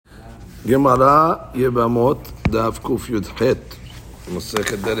Gemara Yevamot Daf Kuf Yud Het.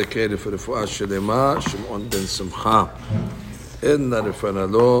 Masechet dedicated for Refuah Shelema Shimon ben Simcha. Enna Refana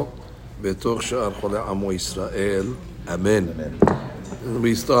Lo Betoch Sha'ar Cholei Amo Yisrael. Amen.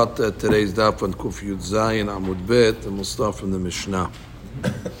 We start today's Daf on Kuf Yud Zayin Amud Bet, and we'll start from the Mishnah.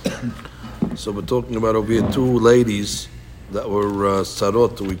 So we're talking about over here two ladies that were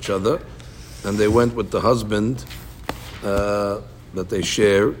sarot to each other, and they went with the husband that they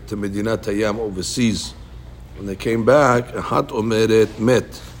share to Medinat Hayam overseas. When they came back, Hat Omeret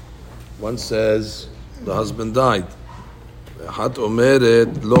Met. One says the husband died. Hat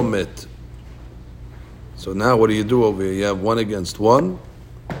Omeret Lo Met. So now what do you do over here? You have one against one.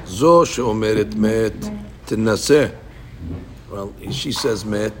 Zo She'omeret Met Tinaseh. Well, she says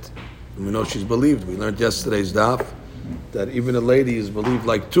Met, and we know she's believed. We learned yesterday's daf that even a lady is believed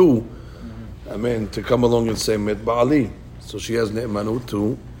like two. To come along and say Met Ba'ali. So she has ne'emanut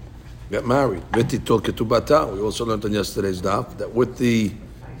to get married. V'titol ketubata. We also learned on yesterday's daf that with the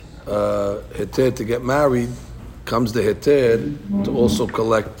heter to get married comes the heter to also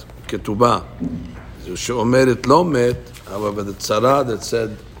collect ketubah. So she'omeret lo met. However, the tzara that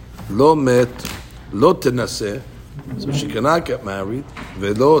said lo met lo tenaseh, so she cannot get married.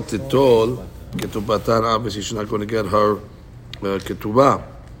 Ve'lo titol ketubatan. Obviously, she's not going to get her ketubah.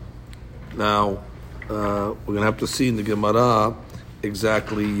 Now, we're going to have to see in the Gemara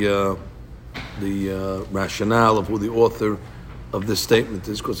exactly the rationale of who the author of this statement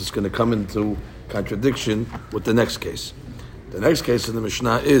is, because it's going to come into contradiction with the next case. The next case in the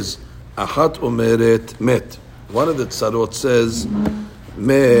Mishnah is Achat Omeret Met. One of the tzarot says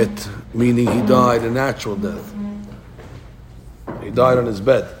Met, meaning he died a natural death. He died on his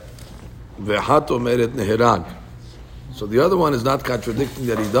bed. Ve'achat Omeret Neherag. So the other one is not contradicting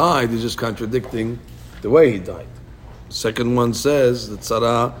that he died, he's just contradicting the way he died. The second one says, the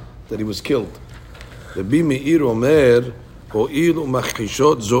tzara, that he was killed. Rabbi Meir Omer, Ho'il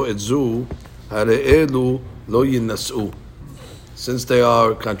u'machishot zo et zu, hare'elu lo yinnas'u. Since they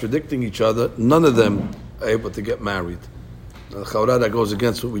are contradicting each other, none of them are able to get married. Now, Chaura, that goes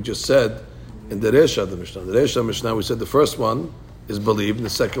against what we just said in the Resha of the Mishnah. The Resha Mishnah, we said the first one is believed, and the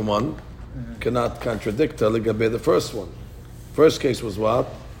second one cannot contradict the first one. First case was what?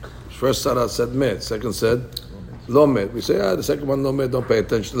 First tzara said met, second said lo met. We say, the second one lo met, don't pay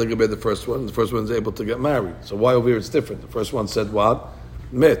attention to the first one. The first one is able to get married. So why over here it's different? The first one said what?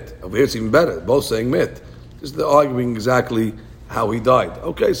 Met. Over here it's even better. Both saying met. Just they're arguing exactly how he died.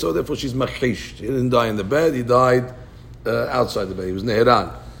 Okay, so therefore she's machish. He didn't die in the bed, he died outside the bed. He was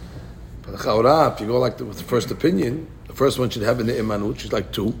neheran. But the Chaura, if you go like with the first opinion, the first one should have a ne'emanut, she's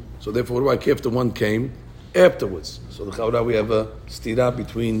like two. So therefore, what do I care if the one came afterwards? So the Chaura, we have a stira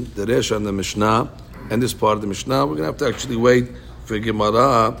between the Resha and the Mishnah and this part of the Mishnah. We're going to have to actually wait for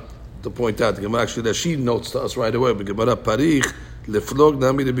Gemara to point out. The Gemara actually, that she notes to us right away. But Gemara parich leflog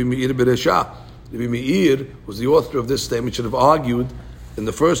nami Rabbi Meir beresha. Rabbi Meir, who's the author of this statement, should have argued in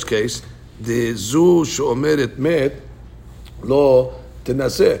the first case, the zu she'omeret met lo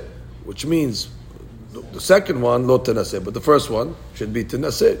tenaseh, which means the second one, lo tenaseh, but the first one should be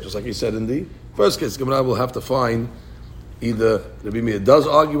tenaseh, just like he said in the first case. Gemara will have to find either Rabbi Meir does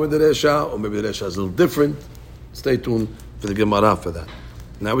argue with the Resha, or maybe the Resha is a little different. Stay tuned for the Gemara for that.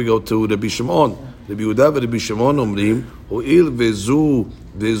 Now we go to Rabbi Shimon. Rabbi Yehuda and Rabbi Shimon omrim, ho'il vezu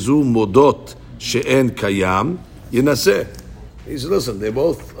modot she'en kayam yinaseh. He says, listen, they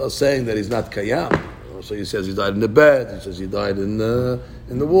both are saying that he's not kayam. So he says he died in the bed, he says he died in the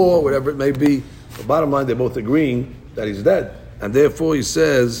war, whatever it may be. The bottom line, they're both agreeing that he's dead. And therefore he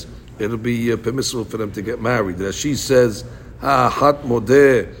says it'll be permissible for them to get married. That she says, hat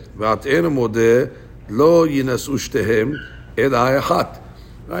modeh v'at ena modeh lo yinasu shtehem el ha'achat.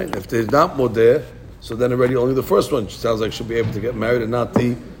 Right? If there's not modeh, so then already only the first one sounds like should be able to get married and not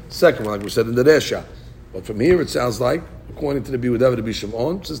the second one, like we said in the Resha. But from here it sounds like, according to the Yehuda and Rabbi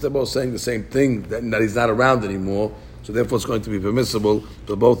Shimon, since they're both saying the same thing, that he's not around anymore, so therefore it's going to be permissible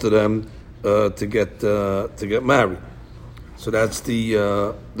for both of them to get married. So that's the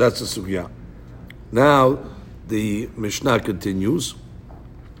sugya. Now the Mishnah continues.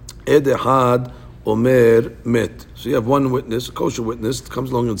 Ed echad omer met. So you have one witness, a kosher witness,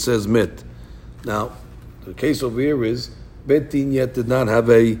 comes along and says met. Now the case over here is Bet Din yet did not have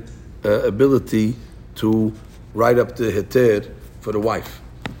a ability to write up the heter for the wife.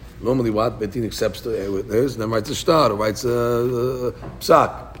 Normally, what Bet Din accepts the witness, then writes a shtar, or writes a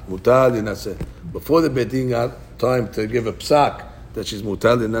psak. Mutar linaseh. Before the Bet Din got time to give a psak that she's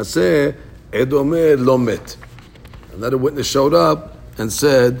mutar linaseh, Ed omer lo met. Another witness showed up and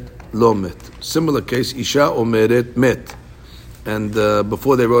said lo met. Similar case, Isha omeret met. And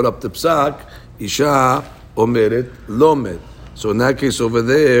before they wrote up the psak, isha omeret lomet. So in that case over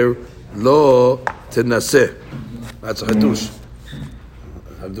there, lo tenaseh. That's a hadush.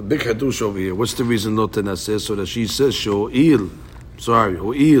 The big hadush over here. What's the reason lo tenaseh? So that she says ho'il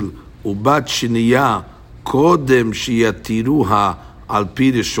ubat shiniya kodem shiyatiruha al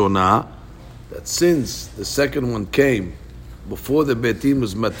pi rishona. That since the second one came before the Beit Din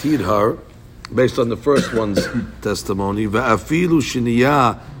was matir her, based on the first one's testimony, ve'afilu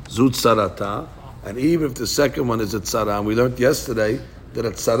shiniya zut sarata, and even if the second one is a tzara, and we learned yesterday that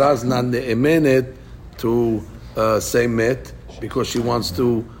a tzara is not ne'emenet to say met because she wants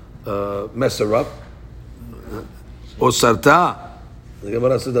to mess her up. Osarta, the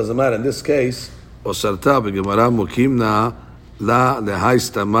Gemara says doesn't matter. In this case, osarta beGemara mukimna la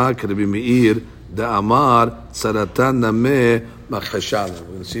lehaistama k'Rabbi Meir da amar tzarata nameh machashala. We're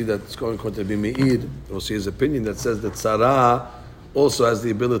going to see that it's going to Rabbi Meir. We'll see his opinion that says that tzara also has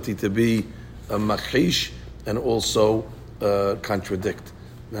the ability to be a machish and also contradict.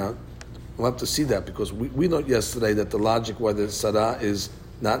 Now, we'll have to see that because we learned yesterday that the logic why the tzara is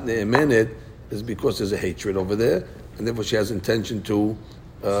not ne'emenet is because there's a hatred over there, and therefore she has intention to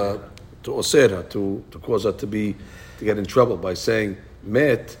oser her, to cause her to get in trouble by saying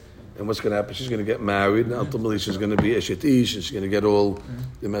met. And what's going to happen? She's going to get married, and ultimately she's going to be eshet ish, and she's going to get all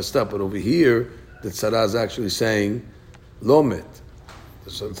messed up. But over here, the tzara is actually saying lo met.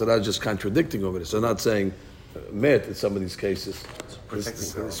 So the tzara is just contradicting over this. So not saying met in some of these cases.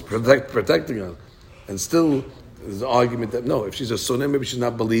 It's protecting her. And still, there's an argument that no, if she's a soneh, maybe she's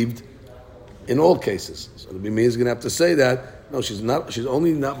not believed in all cases. So the Bimei is going to have to say that no, she's not. She's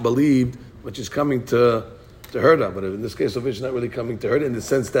only not believed when she's coming to hurt her. But in this case, of it, she's not really coming to hurt her in the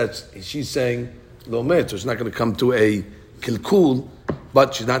sense that she's saying lo met, so she's not going to come to a kilkul,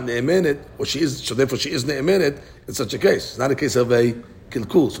 but she's not ne'emenet, or she is. So therefore, she is ne'emenet in such a case. It's not a case of a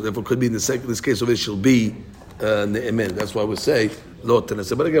kilkul. So therefore, it could be in this case of it, she'll be ne'emenet. That's why we say lo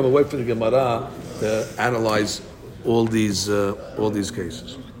tenaseh. But again, we'll wait for the Gemara to analyze all these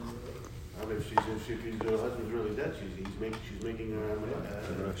cases. If her husband's really dead, she's making her.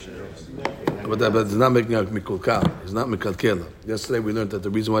 But it's not making her mikulkal. It's not mikalkel. Yesterday we learned that the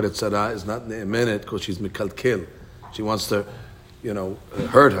reason why the tzara is not ne'emenet because she's mikalkel. She wants to,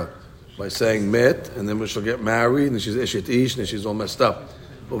 hurt her by saying met, and then she'll get married, and she's eshet ish, and she's all messed up.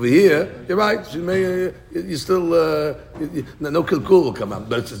 Over here, you're right. You still no kilkul will come out,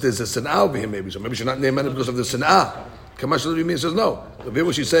 but there's a sin'ah over here maybe. So maybe she's not ne'emenet because of the sin'ah. Kamash Rabbi says no. Over here,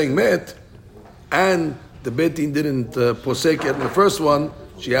 when she's saying met, and the Beit Din didn't posek yet in the first one,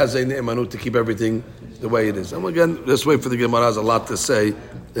 she has a ne'emanut to keep everything the way it is. And again, let's wait for the Gemara. Has a lot to say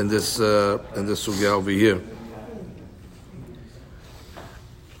in this sugya over here.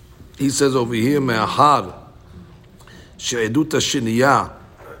 He says over here, me'ahar she'edut hashiniya,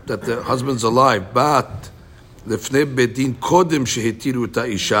 that the husband's alive, but lefnei Beit Din kodem shehitiru את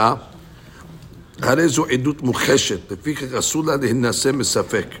האישה, הרי זו עדות מוחשת, לפיכך אסור לה להינשא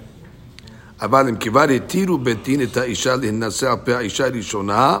מספק. אבל אם כבר התירו בית דין את האישה להינשא על פי האישה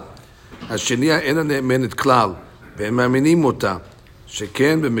הראשונה, השנייה אינה נאמנת כלל, והם מאמינים אותה,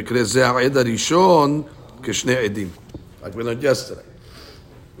 שכן במקרה זה העד הראשון כשני עדים. Like we learned yesterday.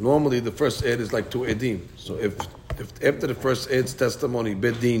 Normally the first ed is like two edim. So if after the first ed's testimony,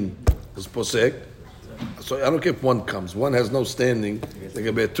 Beit Din is posek, so I don't care if one comes. One has no standing, they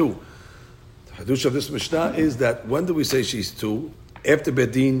can be two. The hadush of this Mishnah is that when do we say she's two? After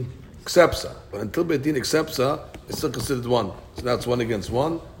Beit Din accepts her. But until Beit Din accepts her, it's still considered one. So that's one against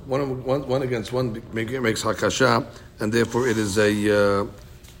one. One against one makes hakasha, and therefore it is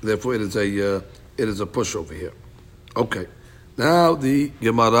a push over here. Okay. Now the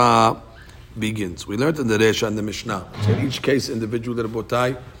Gemara begins. We learned in the Resha and the Mishnah. So each case individually,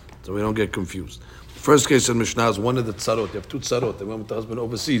 Rabotai, so we don't get confused. The first case in Mishnah is one of the tzarot. You have two tzarot. They went with the husband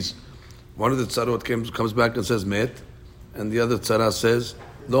overseas. One of the tzarot comes back and says met, and the other tzara says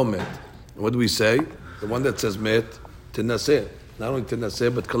lo met. And what do we say? The one that says met, tinaseh. Not only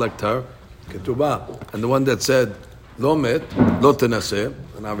tinaseh, but collect her ketubah. And the one that said lo met, lo tinaseh,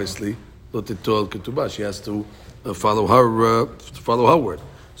 and obviously lo titol ketubah. She has to follow her word.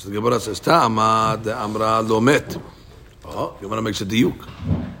 So the Gemara says ta'ama de amra lo met. Oh, Gemara makes a diuk.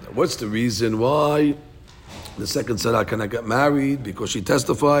 What's the reason why the second tzara cannot get married? Because she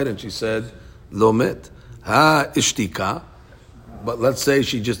testified and she said lo met. Ha ishtika. But let's say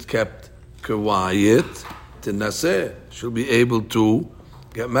she just kept quiet, tinaseh, she'll be able to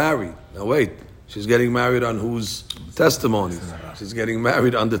get married. Now wait, she's getting married on whose testimony? She's getting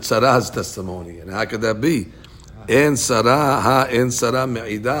married on the tzara's testimony. And how could that be? En tzara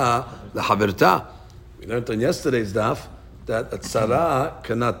me'ida lahaverta. We learned on yesterday's daf that a tzara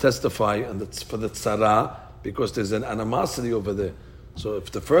cannot testify for the tzara because there's an animosity over there. So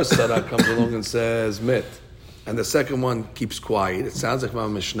if the first tzara comes along and says mit, and the second one keeps quiet, it sounds like my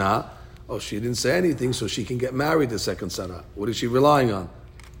Mishnah, she didn't say anything, so she can get married, the second tzara. What is she relying on?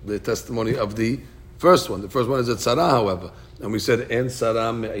 The testimony of the first one. The first one is a tzara, however. And we said, en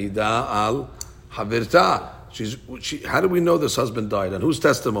tzara me'ida al havirta. How do we know this husband died? And whose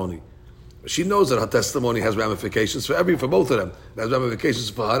testimony? She knows that her testimony has ramifications for both of them. It has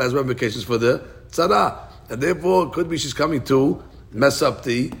ramifications for her, it has ramifications for the tzara. And therefore, it could be she's coming to mess up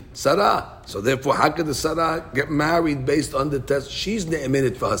the tzara. So therefore, how could the tzara get married based on the test? She's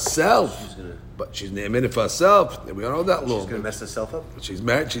ne'eminit for herself. But she's ne'eminit for herself. We don't know that law. She's going to mess herself up? She's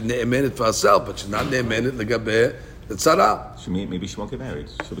married, she's ne'eminit for herself, but she's not ne'eminit l'gabeh the tzara. Maybe she won't get married.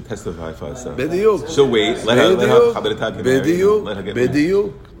 She'll be testify for herself. B'diuk. She'll wait. Let her get married. Let her get married.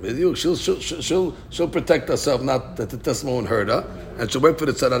 B'diuk. She'll protect herself, not that the testimony won't hurt her, and she'll wait for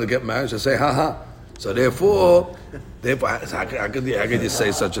the tzara to get married. She'll say, ha ha. So therefore, how could you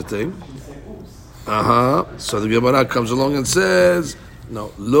say such a thing? So the Gemara comes along and says,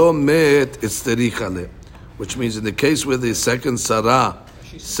 no, lo met itzterichale, which means in the case where the second tzara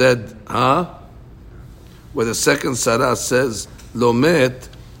said, where the second tzara says lo met,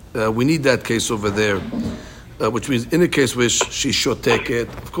 we need that case over there, which means in the case where she shoteket,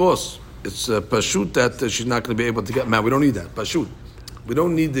 of course, it's pashut that she's not going to be able to get married. We don't need that, pashut. We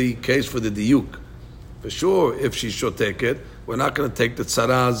don't need the case for the diuk. For sure, if she's shoteket, we're not going to take the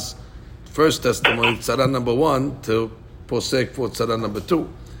tzara's first testimony, tzara number 1, to posek for tzara number 2.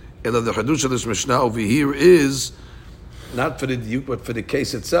 And the Hadush of this Mishnah over here is not for the diuk, but for the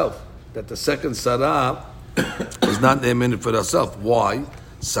case itself, that the second tzara is not ne'eminit for herself. Why?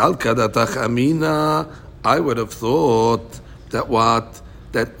 Sal kadatach amina. I would have thought that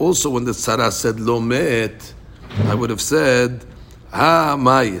also when the tzara said lo met, I would have said ha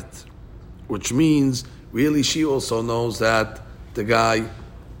mayit, which means really she also knows that the guy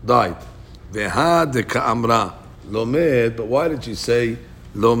died. Veha de ka'amra lo met, but why did she say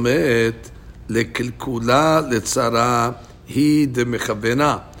lo met lekilkula letzara hi de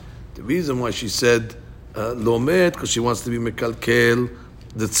mechavena? The reason why she said lo met because she wants to be mekalkel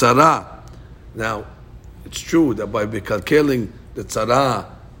the tzara. Now, it's true that by mekalkeling the tzara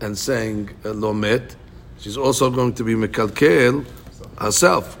and saying lo met, she's also going to be mekalkel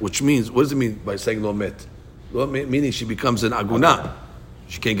herself, which means, what does it mean by saying lo met? Lo met meaning she becomes an aguna.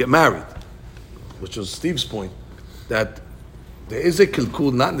 She can't get married, which was Steve's point, that there is a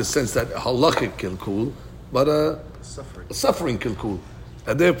kilkul, not in the sense that a halachic kilkul, but a suffering kilkul.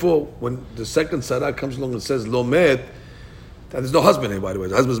 And therefore, when the second tzara comes along and says lo met, and there's no husband here, by the way.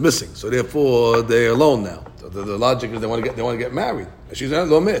 The husband's missing, so therefore they're alone now. So the logic is they want to get married, and she's not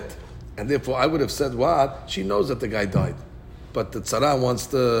lo met, and therefore I would have said what? She knows that the guy died, but the tzara wants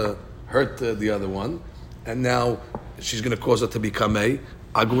to hurt the other one, and now she's going to cause her to become a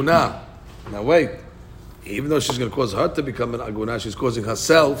aguna. Now wait, even though she's going to cause her to become an aguna, she's causing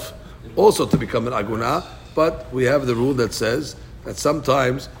herself also to become an aguna. But we have the rule that says that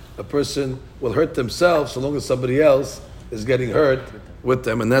sometimes a person will hurt themselves so long as somebody else is getting hurt with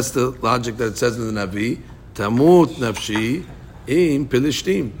them, and that's the logic that it says in the Navi, Tamut nafshi im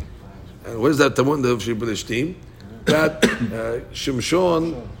pilishtim. And what is that Tamut nafshi pilishtim? That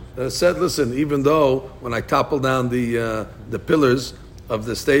Shimshon said, listen, even though when I topple down the pillars of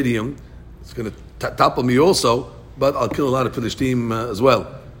the stadium, it's going to topple me also, but I'll kill a lot of Pilishtim as well.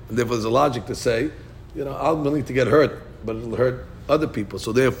 And therefore there's a logic to say, I'm willing to get hurt, but it'll hurt other people.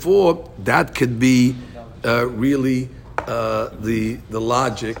 So therefore, that could be really the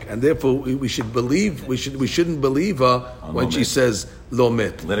logic, and therefore we shouldn't believe her when she says lo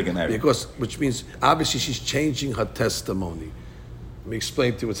met. Let her get married. Which means obviously she's changing her testimony. Let me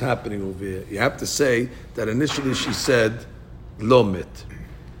explain to you what's happening over here. You have to say that initially she said lo met,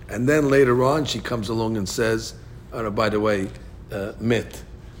 and then later on she comes along and says, by the way, met.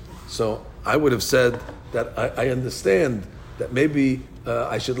 So I would have said that I understand that maybe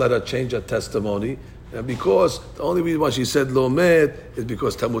I should let her change her testimony, because the only reason why she said lo met is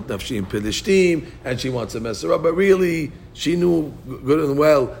because tamut nafshi in pilishtim, and she wants to mess her up. But really, she knew good and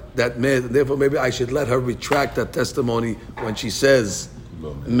well that met, and therefore maybe I should let her retract that testimony when she says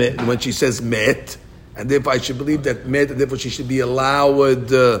met, and therefore I should believe that met, and therefore she should be allowed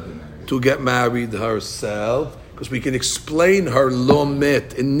to get married herself, because we can explain her lo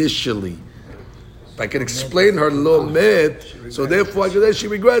met initially. If I can explain her lo met, so therefore she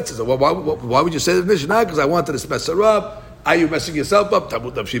regrets it. So why would you say that initially? Not because I wanted to mess her up. Are you messing yourself up?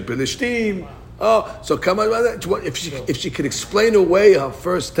 Tamut nafshi pilishtim. Oh, so come on, if she could explain away her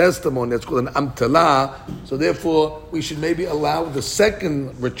first testimony, that's called an amtala. So therefore, we should maybe allow the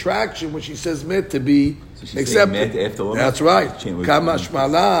second retraction, when she says met, to be accepted. That's right. Kama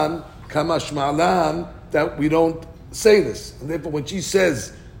shmalan, that we don't say this, and therefore, when she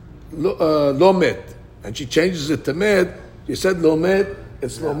says lo met, and she changes it to met, she said lo met,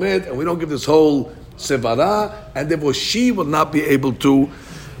 it's lo met, and we don't give this whole sevara, and therefore she will not be able to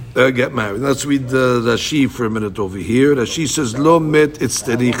get married. Let's read Rashi for a minute over here. Rashi says, "Lo met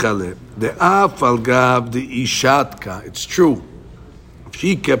itzterichale de'af al gav de'ishatka." It's true.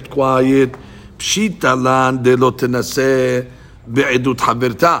 She kept quiet. Pshitalan de lo tenaseh be'edut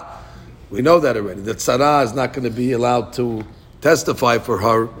haverta. We know that already. That Sarah is not going to be allowed to testify for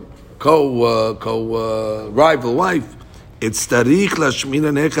her rival wife. It's tarich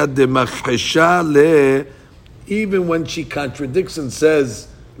lashmina nechad de machesha le. Even when she contradicts and says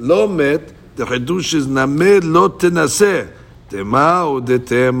lo met, the chidush is named lo tenaseh tema u de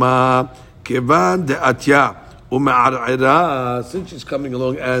tema kevan de atya ume'ar'era. Since she's coming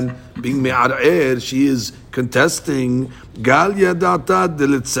along and being me'ar'er, she is contesting gal yadata de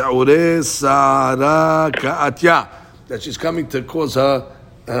litzaure sara ka'atya, that she's coming to cause her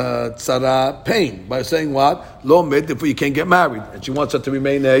tzara pain by saying what? Lo met, therefore you can't get married, and she wants her to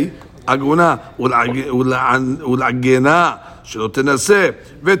remain a aguna ul'agena שלא תנסה,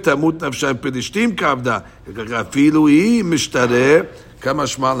 ותמות נפשה עם פלישתים כעבדה, אפילו היא משתרה כמה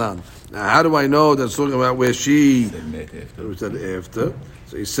שמלן. Now, how do I know that's talking about where she said after?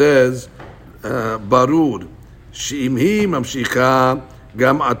 So he says, ברור, שאם היא ממשיכה,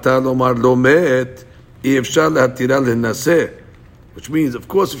 גם אתה לומר לא מת, אי אפשר להתירה להנסה. Which means, of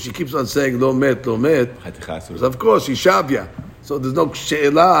course, if she keeps on saying lo met, so of course she's shavya. So there's no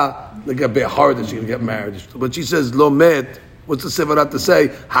she'elah, like a bit hard that she's going to get married. But she says lo met, what's the sevarat to say?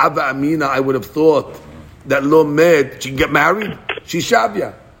 Hava amina, I would have thought that lo met, she can get married. She's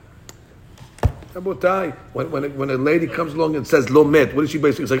shavya. When a lady comes along and says lo met, what is she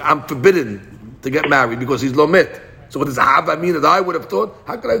basically saying? I'm forbidden to get married because he's lo met. So what is hava amina that I would have thought?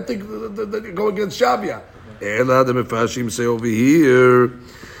 How could I think that go against shavya? Ela, the Mefashim say over here.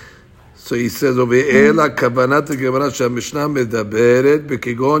 So he says over here, Ela kavanat gemara shemishnah medaberet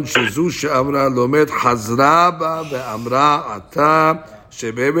bekigon shezu she'amra lomet hazra ba ve'amra ata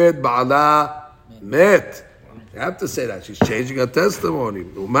shebemet ba'ala met. You have to say that. She's changing her testimony.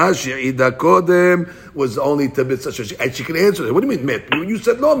 Uma she'ida kodem was only to mitzvah. And she can answer it. What do you mean met? You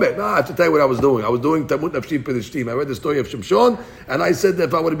said no met. No, I have to tell you what I was doing. I was doing Tamut Nafshim Pedishtim. I read the story of Shimshon, and I said that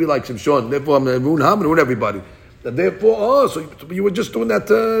if I want to be like Shimshon, therefore I'm going to ruin Ham and ruin everybody. And therefore, so you were just doing that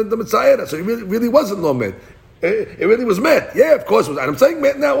to the Messiah. So it really wasn't no met. It really was met. Yeah, of course it was. And I'm saying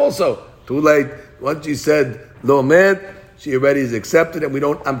met now also. Too late. Once she said no met, she already is accepted, and we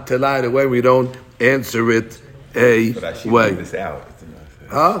don't amtela it away. We don't answer it a way. This out.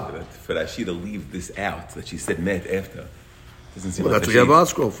 Huh? For Rashi to leave this out, that she said met after. Doesn't seem well, like that's what you have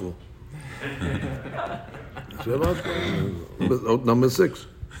Oscar for. That's what you have Oscar for. Number 6.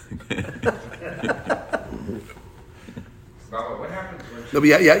 No, but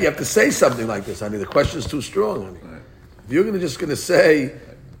you have to say something like this, honey. The question is too strong, honey. If you're just going to say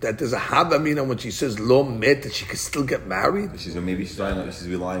that there's a havamina when she says lo met, that she can still get married. Maybe she's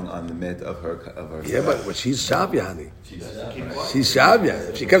relying on the met of her. Yeah, but she's shavya, honey. She's shavya.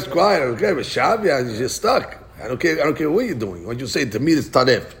 If she keeps quiet, okay, but shavya, you're stuck. I don't care what you're doing. When you say to me, it's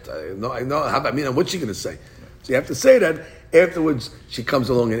taref. I know havamina. What's she going to say? So you have to say that. Afterwards, she comes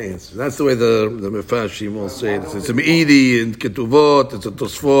along and answers. That's the way the Mefashim will say it. It's a Me'idi in Ketuvot, it's a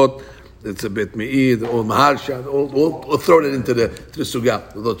Tosfot, it's a Bet Me'id, or Maharsha, all thrown it into the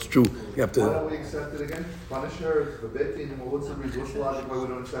Sugah. Although it's true, you have to. Why don't we accept it again? Punish her, forbid it, and what's the logic why we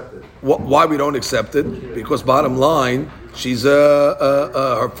don't accept it? Why we don't accept it? Because bottom line, she's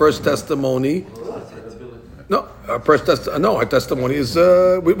her first testimony. No, her testimony is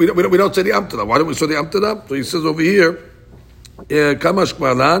we don't say the Amtala. Why don't we say the Amtala? So he says over here. It's not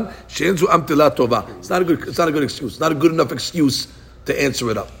a good excuse. It's not a good enough excuse to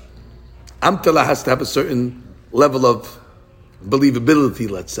answer it up. Amtala has to have a certain level of believability,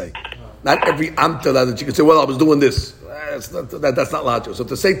 let's say. Not every amtala that you can say, well, I was doing this. That's not logical. So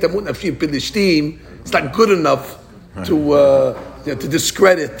to say Tamut Nafshim Pidishtim, it's not good enough to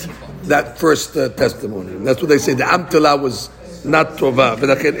discredit that first testimony. And that's what they say. The amtala was not tova.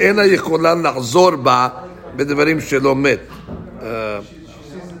 She sees the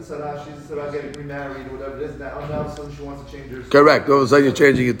tzara, she's the tzara getting remarried, whatever it is. Now suddenly she wants to change her. Correct. All of a sudden you're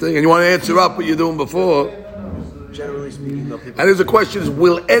changing your thing, and you want to answer up what you're doing before. Generally speaking, and there's a question: is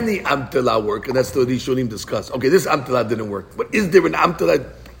will any amtala work? And that's the Rishonim discuss. Okay, this amtala didn't work, but is there an amtala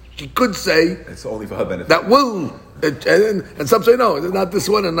She could say It's only for her benefit. that will, and some say no, not this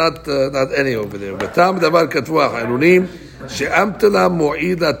one and not any over there. ותם דבר כתבו האחרונים, שאמתלה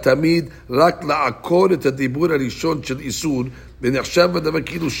מועידה תמיד רק לעקור את הדיבור הראשון של איסור, ונחשב בדבר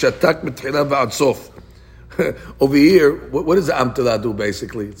כאילו שתק מתחילה ועד סוף. Over here, what does the amtala do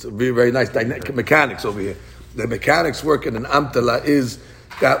basically? It's a very, very nice mechanics over here. The mechanics work in an amtala is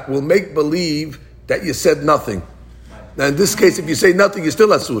that will make believe that you said nothing. Now in this case, if you say nothing, you're still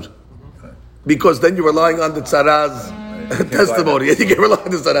asur. Because then you're relying on the tzara's testimony. And you can rely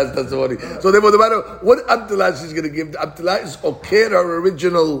on the tzara's testimony. So therefore, no matter what amtala she's going to give, the amtala is okay her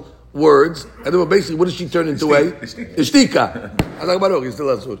original words. And then basically, what does she turn into? Ishtika. You're still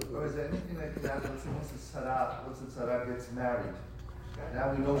asur. Gets married. Now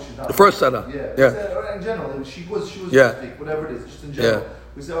we know she's not. The first Sarah. Yeah. In general, she was yeah. mistake, whatever it is, just in general. Yeah.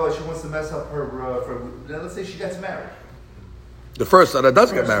 We say, oh, she wants to mess up her. Now let's say she gets married. The first Sarah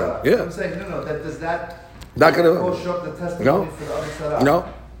does get married. Yeah. I'm saying, no. Does that not gonna push up the testimony for the other Sarah? No.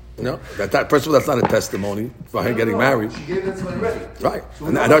 That first of all, that's not a testimony for her getting married. She gave the testimony ready. Right. So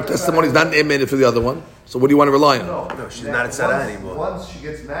and her testimony is not an image for the other one. So what do you want to rely on? No, she's not a Sarah anymore. Once she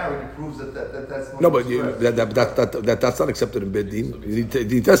gets married, it proves that testimony. No, but that's not accepted in Bedin. You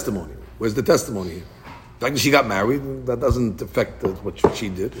need testimony. Where's the testimony here? Like she got married, that doesn't affect what she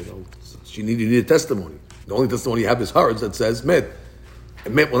did. She needed a testimony. The only testimony you have is hers that says met.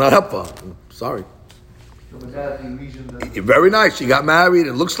 And met will not help her. Sorry. Very nice. She got married.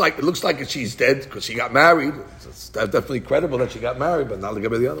 It looks like she's dead because she got married. It's definitely credible that she got married, but not like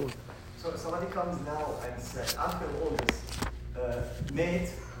the other one. So somebody comes now and says, after all this, mate,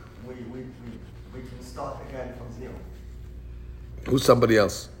 we can start again from zero. Who's somebody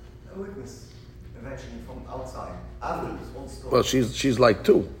else? A witness, eventually from outside. After this whole story. Well, she's like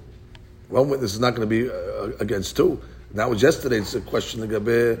two. One witness is not going to be against two. That was yesterday. It's a question of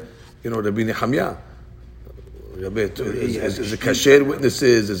Rabbi Nehemiah. Is it kasher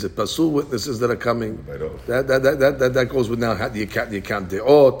witnesses? Is it pasul witnesses that are coming? That goes with now the account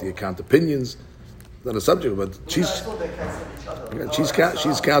deot, the account opinions. Not a subject, but she's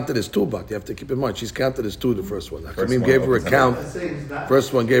counted as two. But you have to keep in mind she's counted as two. The first one. Hakamim gave her a count.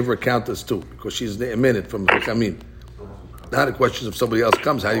 First one gave her a count as two because she's a minute from Hakamim. Now the question is if somebody else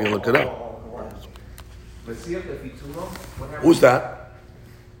comes, how are you going to look it up? Who's that?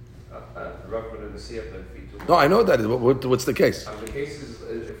 No, I know that is. What's the case? The case is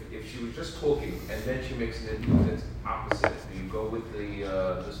if she was just talking and then she makes an adut opposite. Do you go with the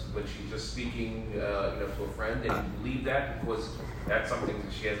when she's just speaking to a friend and you believe that because that's something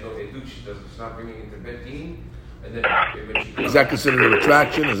that she has no adut, she's not bringing it to Bedin, and then when she is that considered a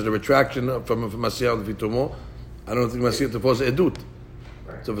retraction? Is it a retraction from Masiyah Vitumo? I don't think Masiyah Tefos is adut.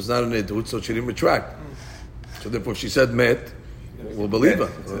 Right. So if it's not an adut, so she didn't retract. So therefore, if she said met. We'll believe her.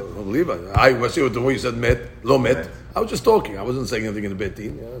 We'll believe her. I was here with the way you said met, lo met. I was just talking. I wasn't saying anything in the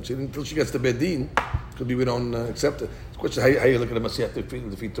Bedin. Until she gets to Bedin, could be we don't accept it. The question is how you look at the Masiyah to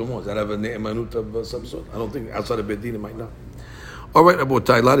defeat Tomo. Does that have a ne'emanut of some sort? I don't think outside of Bedin it might not. All right,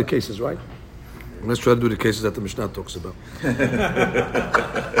 Abotai, a lot of cases, right? Let's try to do the cases that the Mishnah talks about.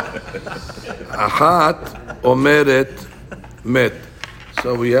 Achat omeret met.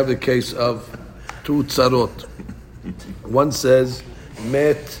 So we have the case of two tzarot. One says,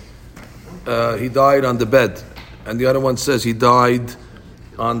 met, he died on the bed. And the other one says he died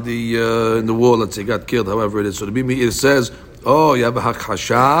on the in the wall, let's say, got killed, however it is. So the Bimir says, oh, you have a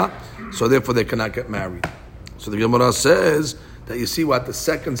hakhasha, so therefore they cannot get married. So the Gemara says that you see what the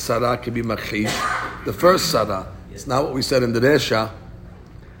second sarah can be makhish. The first sarah, it's not what we said in the Resha.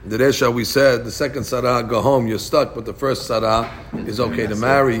 In the Resha we said, the second sarah, go home, you're stuck, but the first sarah is okay to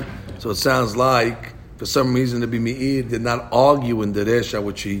marry. So it sounds like for some reason, the Bimir did not argue in the Resha,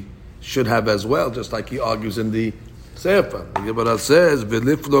 which he should have as well, just like he argues in the Sefer. The Gemara says,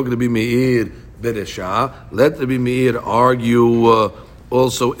 "V'liflog the Bimir beresha." Let the Bimir argue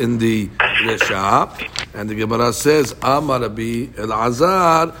also in the Resha, and the Gemara says, "Amar Rabbi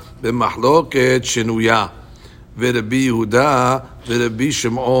Elazar b'machloket shenuya, v'Rabbi Yehuda v'Rabbi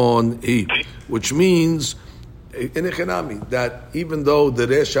Shimon hi," which means in Echanami that even though the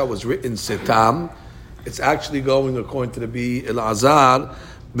Resha was written Setam, it's actually going according to the Rabbi Elazar,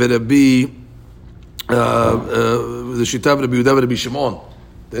 the Shita of Rabbi Yehuda, Rabbi Shimon.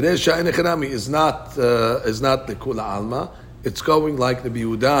 The Resha in Echanami is not the Kula Alma. It's going like Rabbi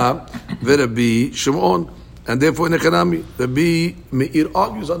Yehuda, Rabbi Shimon, and therefore in Echanami, Rabbi Meir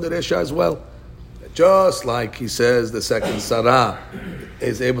argues on the Resha as well. Just like he says, the second Sarah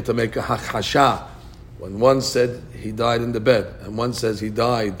is able to make a hakhasha. When one said he died in the bed, and one says he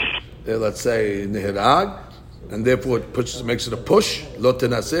died, let's say, Nihirag, and therefore it makes it a push. Lo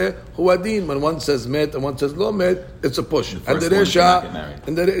tenaseh huadin. When one says met and one says lo met, it's a push. And the resha,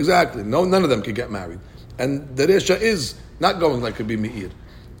 exactly, none of them can get married. And the resha is not going like Rabbi Meir,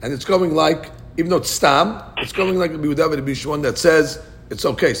 and it's going like, even though it's stam, it's going like Rabbi Yehuda Rabbi Shimon that says it's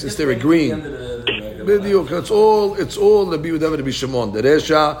okay since they're agreeing. It's all Rabbi Yehuda Rabbi Shimon, the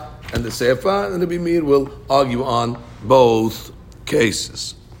resha and the sefa, and Rabbi Meir will argue on both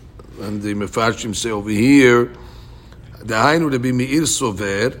cases. And the Mefarshim say over here, the Hainu Rabbi Meir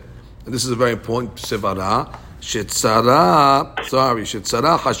Sover, and this is a very important sevara, shetzara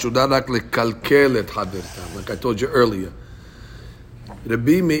hashuda rak lekalkel et haberta. Like I told you earlier,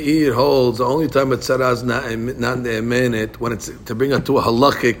 Rabbi Meir holds the only time tzara is not ne'emenet when it's to bring her to a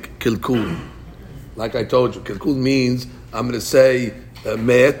halachic kilkul. Like I told you, kilkul means I'm going to say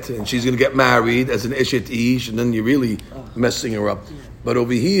met, and she's going to get married as an eshet ish, and then you're really messing her up. But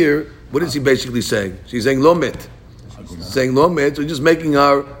over here, what is he basically saying? She's saying lo met. Saying lo met, so just making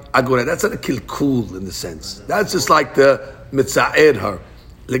her aguna. That's not a kilkul in the sense. That's just like the mitza'ed her.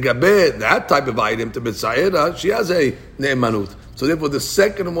 Legabe, that type of item to mitza'ed her, she has a ne'emanut. So therefore, the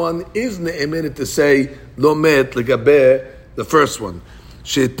second one is ne'emanut to say lo met legabe the first one.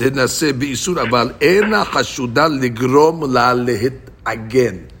 Shetenase bi'isur aval ena hashuda ligrom la lehit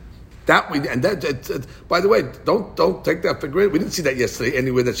again. That we and that. By the way, don't take that for granted. We didn't see that yesterday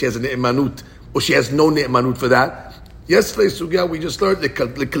anywhere that she has a ne'emanut or she has no ne'emanut for that. Yesterday, sugya, we just learned the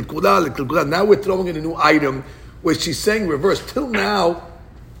kilkula. Now we're throwing in a new item where she's saying reverse. Till now,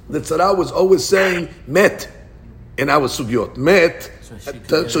 the tzara was always saying met in our sugyot met,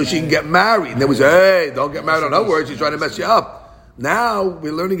 so she can get married. And they would say, hey, don't get married on her words. She's trying to mess you up. Now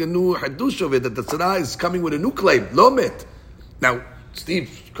we're learning a new hadush of it that the tzara is coming with a new claim, lo met. Now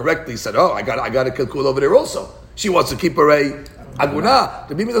Steve correctly said, oh, I got a kilkul over there also. She wants to keep her a aguna.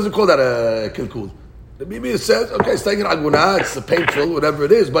 The Bibi doesn't call that a kilkul. The Bibi says, okay, staying in aguna, it's painful, whatever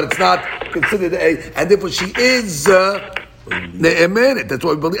it is, but it's not considered a, and therefore she is ne'emenet. That's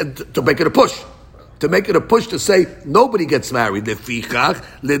why we believe, to make it a push. To make it a push to say nobody gets married. Lefichach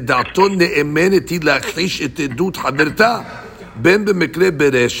ledaton ne'emenet hi lachish et edut haderta ben b'mekre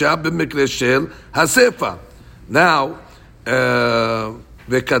beresha b'mekre shel hasefa. Now,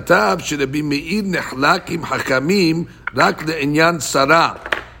 וכתב שרבי מאיר נחלק עם חכמים רק לעניין שרה,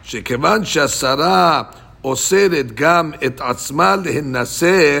 שכיוון שהשרה אוסרת גם את עצמה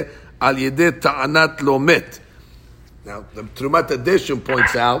להינשא על ידי טענת לא מת. Now, the Trumat Adeshim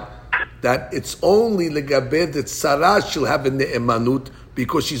points out that it's only לגבי that Sarah she'll have a ne'emanut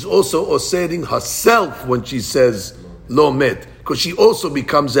because she's also osering herself when she says lo met, because she also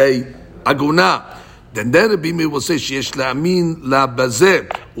becomes a aguna. Then Rabbi Meir will say שיש להאמין לה בזה,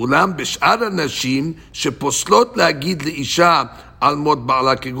 אולם בשאר הנשים שפוסלות להגיד לאישה על מות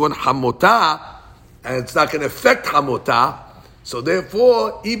בעלה כגון חמותה, and it's not going to affect חמותה, so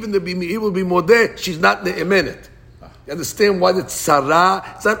therefore even Rabbi Meir will be modeh, she's not ne'emenet. You understand why it's Sarah?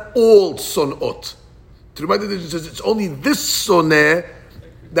 It's not all sonot. It's only this soneh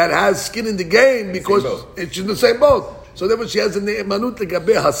that has skin in the game because it's in the same boat. So therefore she has a ne'emanut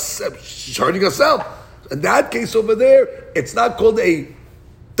legabe herself, she's hurting herself. In that case over there, it's not called a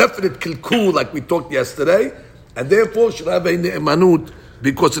definite kilkul like we talked yesterday, and therefore she'll have a ne'emanut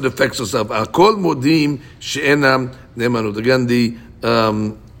because it affects herself. Akol modim she'enam ne'emanut. Again,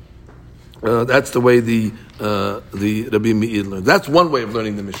 that's the way the Rabbi Meir learned. That's one way of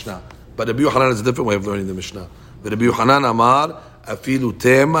learning the Mishnah. But Rabbi Yochanan is a different way of learning the Mishnah. But Rabbi Yochanan Amar afilu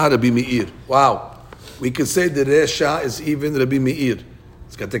tema Rabbi Meir. Wow, we could say the Resha is even Rabbi Meir.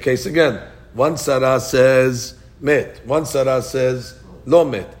 Let's get the case again. One Sarah says met, one Sarah says lo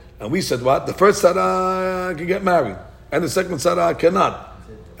met. And we said what? The first Sarah can get married, and the second Sarah cannot.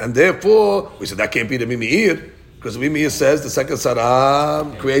 And therefore, we said that can't be the Meir, because the Meir says the second Sarah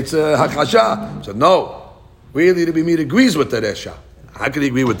creates a Hakasha. So no, really the Meir agrees with the Resha. How can he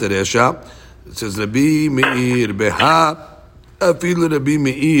agree with the Resha? It says Rabbi Meir beha afilu Rabbi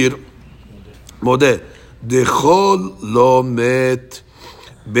Meir modeh dechol lo met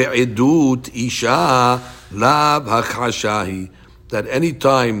be'edut isha lav hakashahi. That any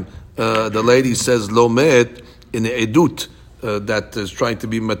time the lady says lo met in the edut that is trying to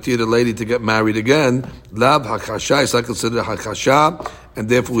be matir the lady to get married again, lav hakasha is not considered hakasha, and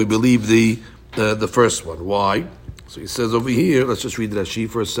therefore we believe the first one. Why? So he says over here, let's just read Rashi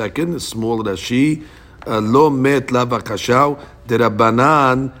for a second, a small Rashi. Lo met lav hakasha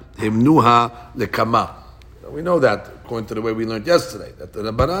derabanan himnuha lekama. We know that according to the way we learned yesterday, that the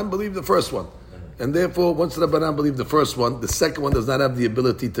Rabbanan believed the first one. And therefore, once the Rabbanan believed the first one, the second one does not have the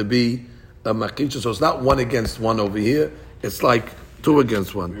ability to be a makisha. So it's not one against one over here. It's like 2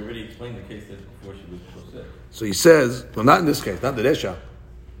 against 1. We already explained the case that before she was posek. So he says, well, not in this case, not the Resha.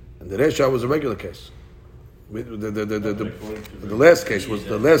 And the Resha was a regular case. The last case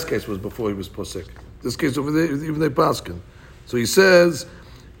was before he was posek. This case over there, even they paskin. So he says,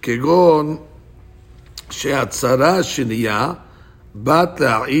 כגון שהצרה השנייה בת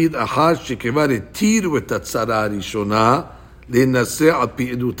להעיד אחר שכבר התירו את הצרה הראשונה להינשא על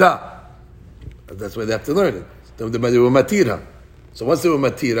פי עדותה. That's why they have to learn it. They were matira. So once they were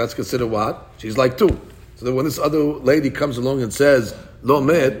matira, it's considered what? She's like 2. So then when this other lady comes along and says, lo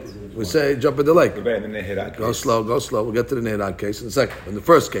met, we say, jump in the lake. Go slow. We'll get to the Neherag case in a second. In the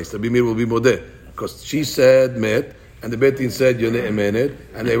first case, the Bimir will be modeh. Because she said met, and the Beit Din said you're ne'emenet,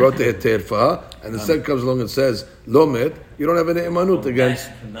 and they wrote the heter for her, and the second comes along and says lo met, you don't have any emanut against.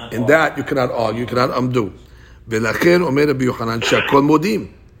 In that you cannot argue, you cannot undo. ולכן אומר רבי יוחנן שהכל מודים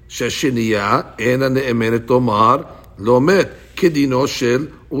שהשנייה אינה נאמנת לומר לא מת כדינו של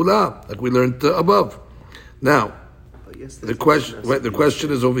עולה, like we learned above. Now the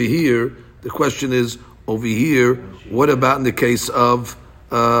question is over here. The question is over here. What about in the case of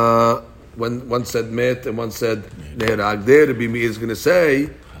when one said met and one said neherag? There, the Bimi is going to say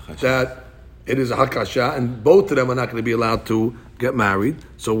that it is a hakasha, and both of them are not going to be allowed to get married.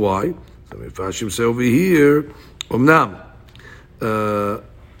 So why? So Mefashim say over here, Omnam.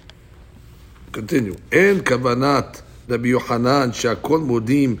 Continue. En kavanat Rabbi Yochanan she'akol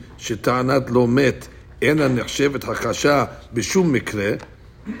modim she'ta'anat lo met ena nechshevet hakasha b'shum mikre.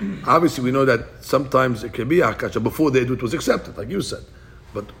 Obviously, we know that sometimes it can be a hakasha before the edut was accepted, like you said.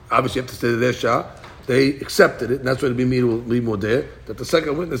 But obviously, you have to say the resha. They accepted it, and that's why the Bimi will be modeh, that the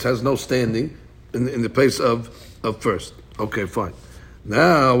second witness has no standing in the place of first. Okay, fine.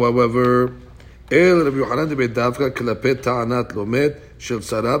 Now, however, El Rabbi Yochanan de Beit Davka kelapet ta'anat lomet shel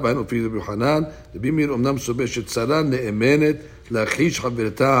Sarah, והיינו לפי רבי יוחנן, רבי מאיר אומנם סובר שצרה נאמנת להכחיש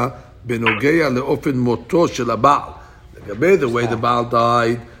חברתה בנוגע לאופן מותו של הבעל. לגבי the way the בעל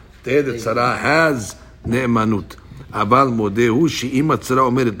died, there the צרה has נאמנות. אבל מודה הוא שאם הצרה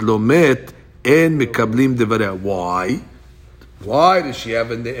אומרת לא מת, אין מקבלים דבריה. Why? Why does she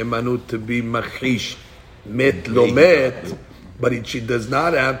have a נאמנות to be מכחיש מת לא מת? But she does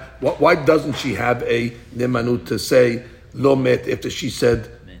not have. Why doesn't she have a nemanut to say lo met after she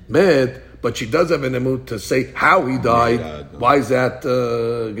said met? But she does have a nemanut to say how he died. Why is that?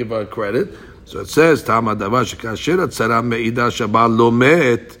 Give her credit. So it says Tama davar shekasher atzara meida shabal lo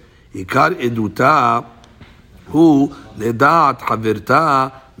met ikar eduta hu ledat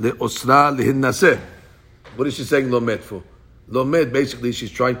haverta leosra lehinnaseh. What is she saying lo met for? Lo met, basically,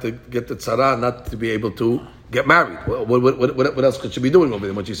 she's trying to get the tzara not to be able to get married. What else could she be doing over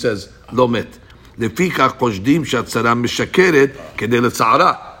there when she says lo met? לפיכך חושדים שהצרה משקרת כדי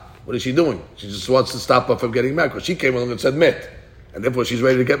לצערה. What is she doing? She just wants to stop her from getting married because she came along and said met, and therefore she's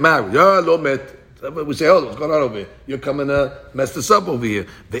ready to get married. Yeah, lo met. We say, hold on, what's going on over here? You're coming to mess this up over here.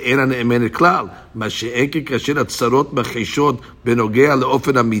 ואין הנאמנת כלל, מה שאין כאשר הצרות מכחישות בנוגע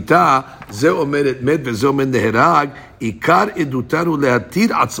לאופן המיתה, זה אומרת מת וזה אומר נהרג, עיקר עדותן הוא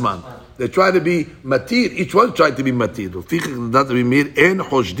להתיר עצמן. They try to be matir. Each one tried to be matir. לפיכך לדעת רבי מאיר, אין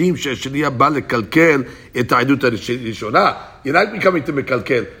חושדים שהשנייה בא לקלקל את העדות הראשונה. You're not coming to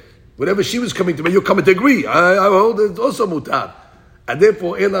מקלקל. Whatever she was coming to me, you're coming to agree. I hold it also mutar. And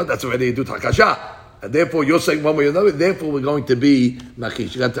therefore, that's already edut hakasha. And therefore, you're saying one way or another. Therefore, we're going to be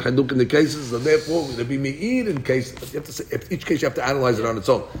machish. You got to haduk in the cases, and therefore, we're going to be me'ir in case. You have to say, if each case you have to analyze it on its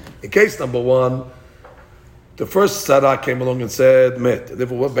own. In case number 1, the first Sarah came along and said met. And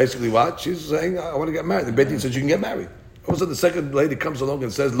therefore, basically what? She's saying, I want to get married. The Beit Din says you can get married. All of a sudden, the second lady comes along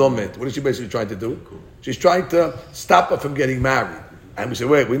and says lo met. What is she basically trying to do? She's trying to stop her from getting married. And we say,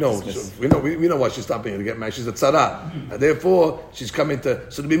 wait, we know why she's stopping her to get married. She's a tzara. And therefore, she's coming to,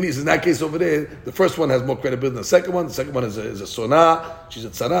 so the Bimi is in that case over there, the first one has more credibility than the second one. The second one is a sonah. She's a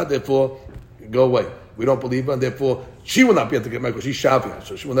tzara, therefore, go away. We don't believe her, and therefore, she will not be able to get married because she's shavia.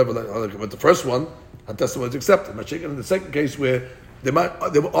 So she will never let her get. But the first one, her testimony is accepted. Mashiach, in the second case where they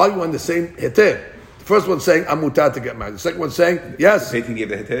were arguing the same heter. The first one saying, I'm mutar to get married. The second one saying, yes. Beit Din gave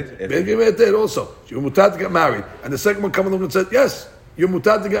the heter? They gave a heter also. She was mutar to get married. And the second one coming along and said, yes. You're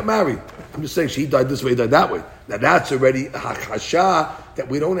mutar to get married. I'm just saying she died this way, he died that way. Now that's already a hakasha that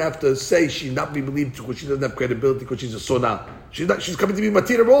we don't have to say she's not be believed because she doesn't have credibility because she's a sonah. She's coming to be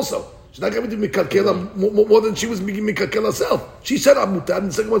matira also. She's not coming to be mikalkela more than she was making mikalkela herself. She said I'm mutar, and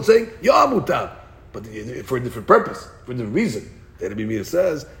the second one saying you're mutar, but for a different purpose, for a different reason. The Rebbe Meir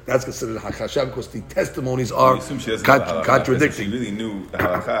says that's considered hakasha because the testimonies are contradicting. If she really knew the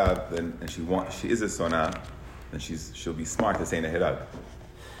halakha, and she is a sonah, then she'll be smart to say nehirag.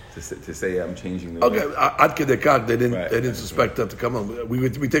 to say I'm changing the. Okay, ad kedekak, they Right. didn't suspect that to come on.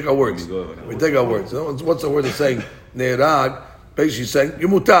 We take our words. We We take our words. What's the word of saying ne'erag? Basically saying you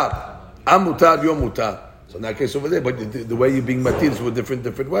mutar, I'm mutar, you're mutar. So in that case over there, but the way you're being matir is a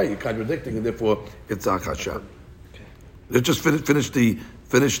different way. You're contradicting, and therefore it's akasha. Let's just finish the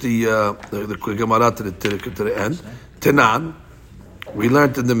Gemara to the end. Tenan, we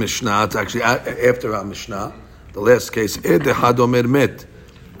learned in the Mishnah. It's actually after our Mishnah. The last case, Ed Hadomer met.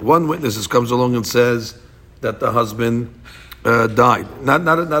 One witness comes along and says that the husband died. Not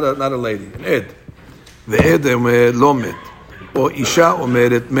a lady. An Ed. The Ed lo met. Or Isha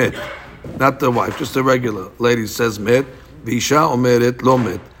omeret met. Not the wife, just a regular lady says met. The Isha omeret lo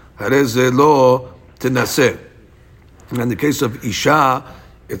met. Hareze lo tenaseh. And in the case of Isha,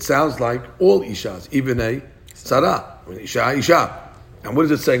 it sounds like all Ishas, even a Sarah. Isha. And what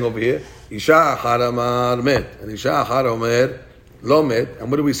is it saying over here? Isha haramar met. And Isha haramer lo met. And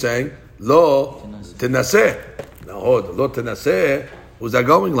what are we saying? Lo tenaseh. Now hold, lo tenaseh, who's that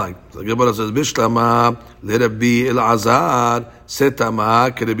going like? The Gemara says, Bishlama leRabbi Elazar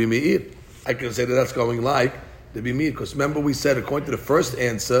setama keRabbi Meir. I can say that's going like Rabbi Meir, because remember we said, according to the first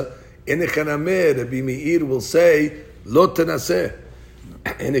answer, in the Chanameh, Rabbi Meir will say, Lo tenaseh.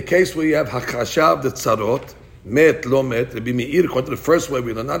 In the case where you have Hakashav the Tzarot, Met, Lo Met, Rabbi Meir, according to the first way,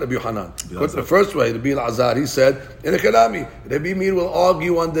 we learn, not Rabbi Yohanan. According to the first way, Rabbi Elazar, he said, in the Kalami, Rabbi Meir will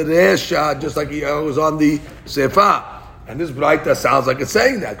argue on the Resha, just like he was on the Sefa. And this Braita sounds like it's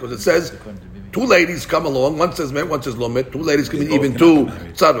saying that, because it says, two ladies come along, one says Met, one says Lo Met, two ladies come in, even two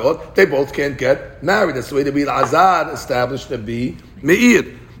Tzarot, they both can't get married. That's the way Rabbi Elazar established Rabbi Meir.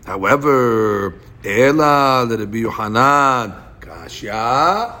 However, Ela, the Rabbi Yohanan,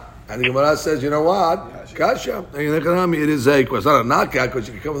 Kasha, and the Gemara says, you know what? Kasha. It is a, it's not a knockout, because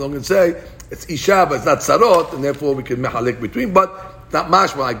you can come along and say, it's Isha, but it's not Sarot, and therefore we can mehalik between, but not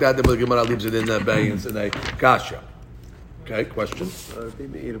mashma like that, the Gemara leaves it in the abeyance in a Kasha. Okay, question? Rabbi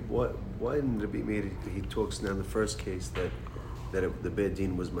Meir, why in Rabbi Meir he talks now in the first case that the Beit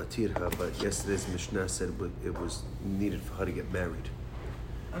Din was matirha, but yesterday's Mishnah said it was needed for her to get married.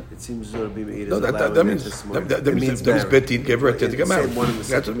 It seems Rabbi Meir is allowing that means Beit Din gave her a to get married.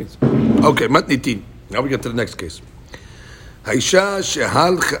 That's what it means. Okay, matnitin. Now we get to the next case. Haisha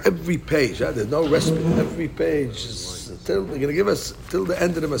shehalcha, every page. There's no respite. Every page. They're going to give us till the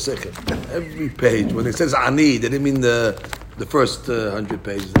end of the Masechet. Every page. When it says ani, they didn't mean the first 100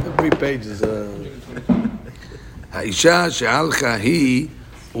 pages. Every page is Haisha shehalcha hi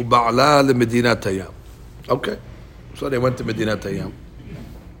uba'ala leMedinat Hayam. Okay, so they went to Medinat Hayam.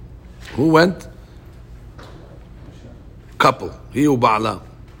 Who went? Couple. He uba'ala.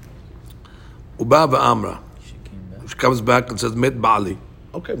 Uba v'amra. She comes back and says, Met Ba'ali.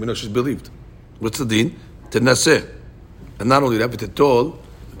 Okay, we know she's believed. What's the deen? Tenaseh. And not only that, v'tetol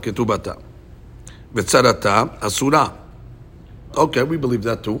ketubata. V'tzarata asura. Okay, we believe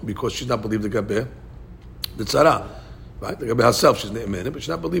that too, because she's not believed the Gabeh. The tzara. Right? The Gabeh herself, she's not but she's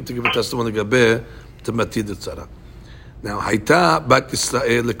not believed to give a testimony to Gabeh to Matid the tzara. Now, Haita bat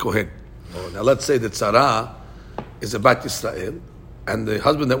Yisrael lekohen. Now, let's say the tzara is a bat Yisrael, and the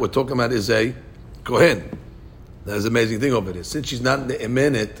husband that we're talking about is a kohen. That's an amazing thing over there. Since she's not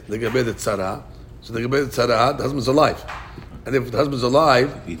ne'emenet legabeh the tzara, so legabeh the tzara, the husband's alive. And if the husband's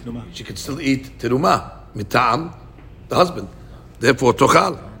alive, she can still eat terumah, mitam, the husband. Therefore,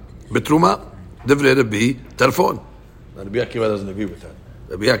 tochal, betruma, divrei Rabbi Tarfon. Now, Rabbi Akiva doesn't agree with that.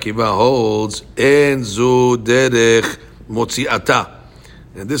 Rabbi Akiva holds, en zu derech motziata.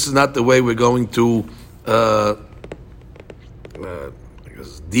 And this is not the way we're going to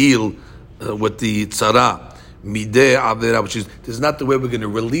deal with the tzara. Mideh avera, which is, this is not the way we're going to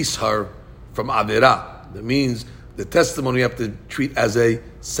release her from avera. That means the testimony we have to treat as a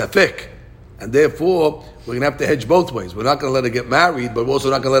safek. And therefore, we're going to have to hedge both ways. We're not going to let her get married, but we're also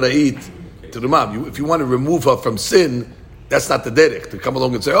not going to let her eat to the mom. If you want to remove her from sin, that's not the derech. To come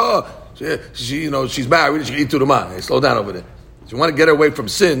along and say, oh, she's married, she can eat to the mom. Hey, slow down over there. If you want to get her away from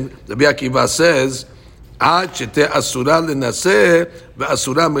sin, the Rabbi Akiva says,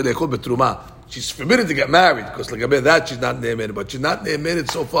 she's forbidden to get married, because like that she's not ne'emenet, but she's not ne'emenet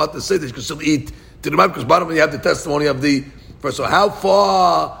so far to say that she can still eat to the mom, because bottom line you have the testimony of the first. So how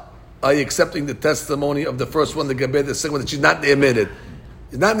far are you accepting the testimony of the first one, the Gabeh, the second one, that she's not ne'emenet?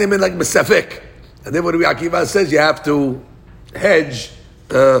 It's not ne'emenet like Mesafek. And then what Rabbi Akiva says, you have to hedge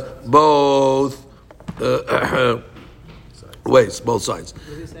both ways, both sides.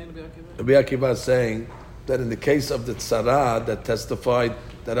 What is he saying, Rabbi Akiva? Rabbi Akiva is saying that in the case of the tzara that testified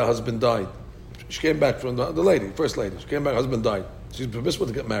that her husband died, she came back from the lady, first lady. She came back, her husband died. She's permissible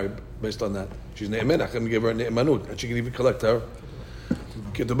to get married based on that. She's ne'emenah. I can give her a ne'emanut, and she can even collect her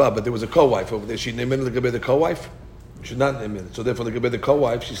ketubah, but there was a co-wife over there. She named the co-wife. She's not named. So therefore, the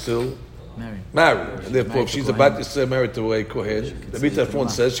co-wife, she's still married. And therefore, if she's about to say married to a kohen, the Bitafon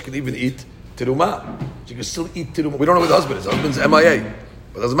says she can even eat terumah. She can still eat terumah. We don't know where the husband is. The husband's MIA.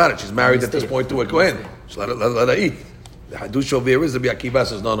 But it doesn't matter. She's married at this point to a kohen. So let her eat. The hadush over here is the Rabbi Akiva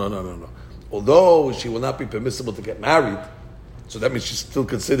says no. Although she will not be permissible to get married, so that means she's still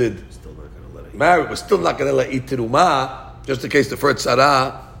considered married. We're still not going to let her eat terumah, just in case the first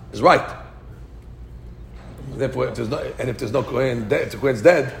tzara is right. Therefore, if there's no kohen, if the kohen's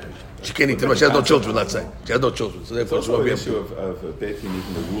dead, she can't eat terumah. She has no children. Let's say she has no children, so therefore it's also an issue of Beit Din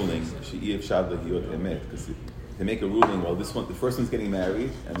making a ruling. She'iev shavla hiyot emet, because they make a ruling. Well, the first one's getting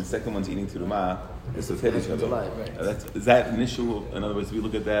married, and the second one's eating terumah. This is each other. Is that an issue? In other words, we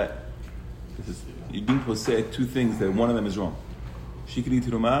look at that. You're being posed two things that one of them is wrong. She can eat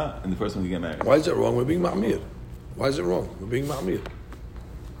terumah, and the first one can get married. Why is it wrong? We're being ma'amir. Why is it wrong? We're being ma'amir.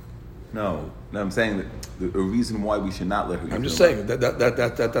 No, I'm saying that a reason why we should not let her eat. I'm just saying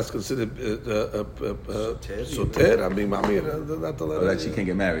that's considered soter. I'm being ma'amir. Not to let her. That she can't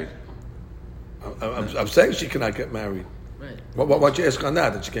get married. I'm saying she cannot get married. Right. Why'd you ask on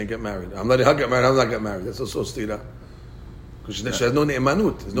that she can't get married? I'm letting her get married. I'm not get married. That's also stira. Because she has no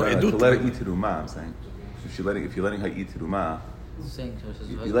ne'emanut. There's no edut. To let her eat terumah, I'm saying. If you're letting her eat terumah,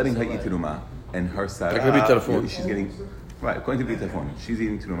 you're letting her eat terumah, and her sarah, she's getting right. According to Bitafon, she's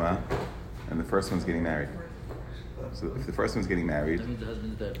eating terumah, and the first one's getting married. So if the first one's getting married, that means the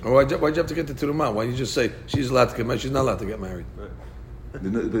husband's dead. Why'd you have to get the terumah? Why don't you just say she's allowed to get married? She's not allowed to get married.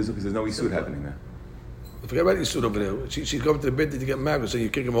 because there's no isur happening there. Forget about isur over there. She's going to the bed to get married, so you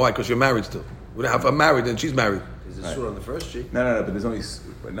kick him away because you're married still. We don't have her married and she's married. There's a suit on the first sheet. No, but there's only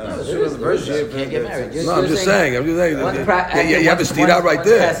No, there is. Can't get married. No, I'm just saying. You have a stira right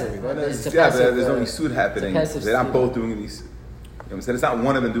there. There's only isur happening. They're not both doing an isur. You know what I'm saying? It's not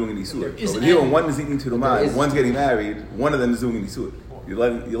one of them doing an isur. So here, when one is eating terumah and one's getting married, one of them is doing an isur.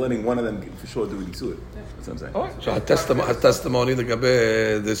 You're letting one of them for sure do an isur. That's what I'm saying. So her testimony,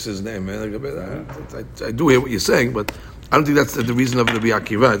 this is name. I do hear what you're saying, but I don't think that's the reason of Rabbi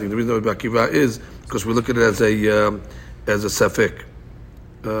Akiva. I think the reason of Rabbi Akiva is because we look at it as a safek.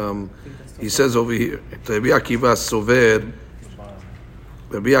 He says over here, Rabbi Akiva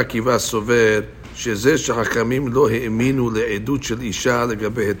sover, שזה שחכמים לא האמינו לעדות של אישה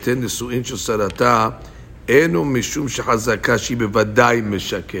לגבי היתר נישואין של שרתה, אינו משום שחזקה שהיא בוודאי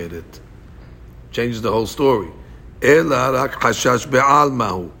משקרת. Changes the whole story. אלא רק חשש בעלמא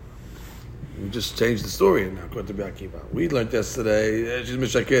הוא. We just changed the story now, according to Rabbi Akiva. We learned yesterday, she's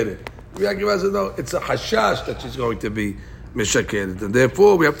משקרת. Rabbi Akiva said, no, it's a hashash that she's going to be משקרת. And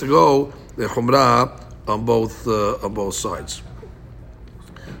therefore, we have to go the chumrah on both sides.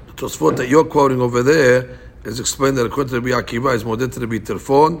 The Tosfot that you're quoting over there is explained that according to Rabbi Akiva is modern to Rabbi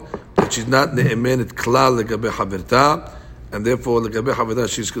Terfon, that she's not ne'emenet klal legabe haverta, and therefore legabe haverta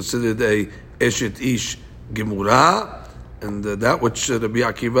she's considered a eshet ish gemura, and that which Rabbi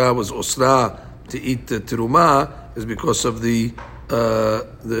Akiva was osra to eat terumah is because of the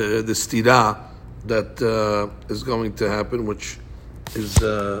stira that is going to happen, which is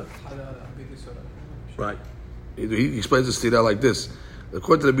right. He explains the stira like this.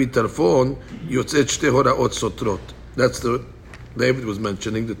 According to Rabbi Tarfon, yotzet shte horaot sotrot. That's the David was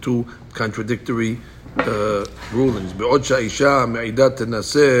mentioning the two contradictory rulings. Be'od sha'isha me'idat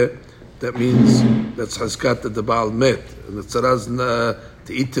tenaseh, that means that's haskat that the Baal met. And the tzaraz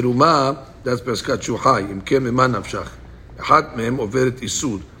to eat terumah, that's haskat shuhai. Im ken mema nafshach. Achat mehem overet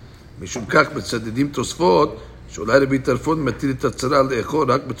isur. משום כך בצדדים תוספות שאולי רבי טרפון מטיל את הצרה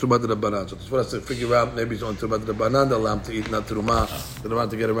לאכול רק בתרומת רבנן. So Tosfot has to figure out maybe it's on תרומת רבנן, they'll allow him to eat not terumah, they don't want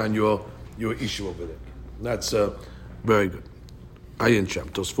to get around your issue over there. That's very good. Ayin Sham,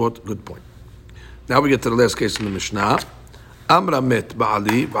 Tosfot, good point. Now we get to the last case in the Mishnah. Amra met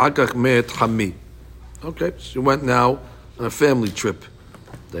ba'ali, v'hakach met hammi. Okay, she went now on a family trip.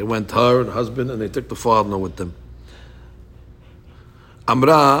 They went, her and her husband, and they took the father with them.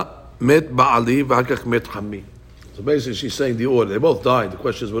 Amra met ba'ali v'hakach met hammi. So basically she's saying the order. They both died. The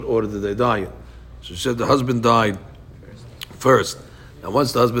question is what order did they die in? So she said the husband died first. Now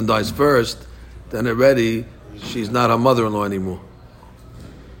once the husband dies first, then already she's not her mother-in-law anymore.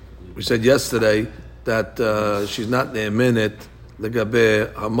 We said yesterday that she's not ne'emenet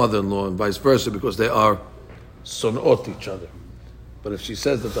legabe her mother-in-law and vice versa because they are sonot each other. But if she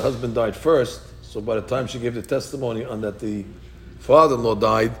says that the husband died first, so by the time she gave the testimony on that the father-in-law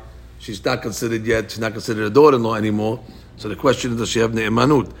died, she's not considered yet, she's not considered a daughter-in-law anymore. So the question is, does she have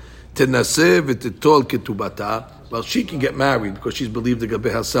ne'emanut? Tenaseh v'titol ketubata. Well, she can get married because she's believed to gabe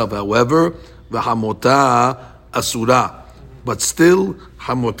herself. However, v'hamota asura. but still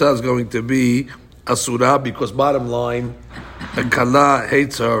Hamota is going to be Asura, because bottom line, a Kala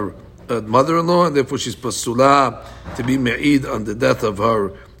hates her mother-in-law, and therefore she's Pasula to be Me'id on the death of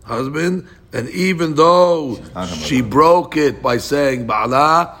her husband. And even though she broke it by saying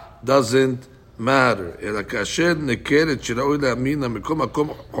Ba'ala, doesn't matter. אלא כאשר ניכרת שראוי להאמין למקום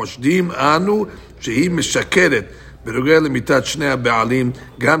חושדים אנו שהיא משקרת בנוגע למיתת שני הבעלים,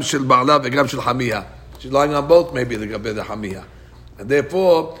 גם של בעלה וגם של חמיה. She's lying on both, maybe לגבי the חמיה. And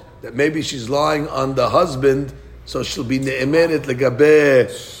therefore, that maybe she's lying on the husband, so she'll be נאמנת לגבי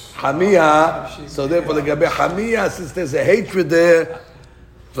חמיה, so therefore לגבי חמיה, since there's a hatred there,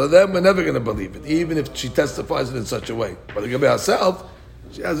 for them we're never going to believe it, even if she testifies it in such a way. But לגבי herself,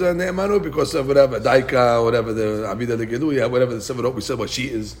 she has a ne'emanu because of whatever, daika, whatever the abida de geduya, whatever the seven we said what she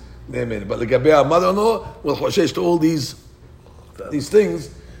is ne'emen. But legabei our mother-in-law will choshesh to all these things,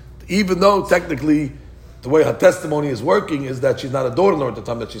 even though technically the way her testimony is working is that she's not a daughter-in-law at the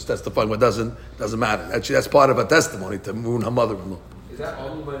time that she's testifying. What doesn't matter. Actually, that's part of her testimony to ruin her mother-in-law. Is that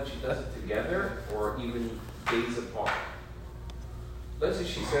only when she does it together, or even days apart? Let's say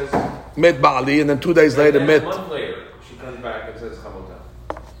she says Met Ba'ali, and then 2 days later, a met. month later, she comes back and says Hamota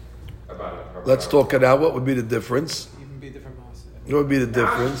about it. Let's talk it out. What would be the difference? What would be the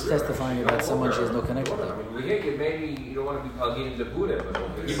difference? Testifying about someone she has no connection with. Maybe you don't want to be Pagin the Buddha,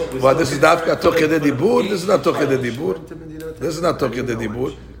 but Well, this is Dafka Tokeh de Dibur. This is not Tokeh de Dibur. This is not Tokeh de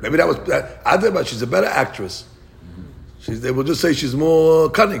Dibur. Maybe that was. Adema, she's a better actress. They will just say she's more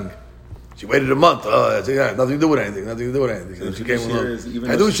cunning. She waited a month. Yeah, nothing to do with anything. Nothing to do with anything. So she came along.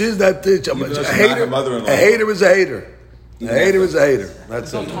 I know she's that. A hater. A hater is a hater. A hater is a hater.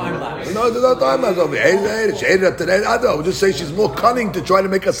 That's it. No, there's no time lapse over here. Hater is a hater. She hated her today. I would just say she's more cunning to try to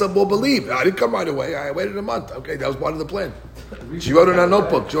make herself more believe. I didn't come right away. I waited a month. Okay, that was part of the plan. She wrote in her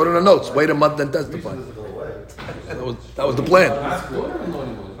notebook. She wrote in her notes. Wait a month, then testify. That was the plan.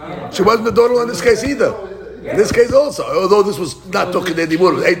 She wasn't the daughter in this case either. In this case also, although this was not Tokeh de Dibur,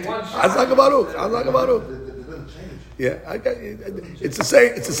 it was 18. Hazak Baruch. Yeah, it's the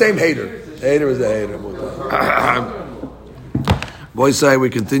same. It's the same hater. Hater is a hater. Boys, say we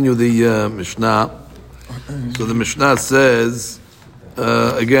continue the Mishnah. So the Mishnah says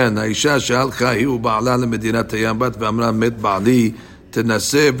again, האישה שהלכה היא ובעלה למדינת הים בת ואמרה מת בעלי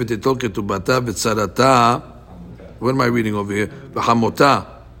תנסה ותיטול כתובתה וצרתה. What am I reading over here? וחמותה.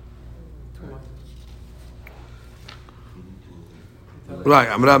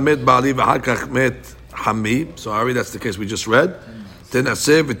 Right, אמרה מת בעלי ואחר כך מת חמי. Sorry, that's the case we just read.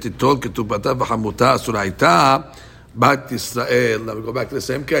 תנסה ותיטול כתובתה וחמותה אסורה הייתה בת Yisrael. Now we go back to the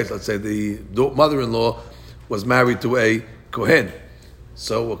same case. Let's say the mother-in-law was married to a Kohen.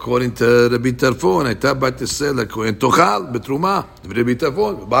 So according to Rabbi Tarfon, הייתה בת ישראל לכהן תאכל בתרומה. Rabbi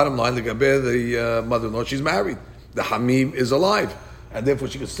Tarfon, bottom line, לגבי the mother-in-law, she's married. The Hamim is alive. And therefore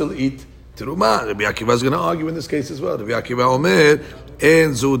she could still eat teruma. Rabbi Akiva is going to argue in this case as well. Rabbi Akiva omer,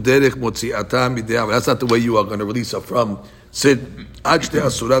 en zu derech motzi'ata midea. That's not the way you are going to release her from sin. Ad shte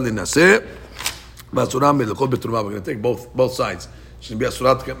asura linaseh. We're going to take both sides. She's going to be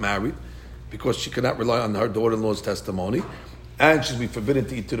asura to get married because she cannot rely on her daughter-in-law's testimony, and she's going to be forbidden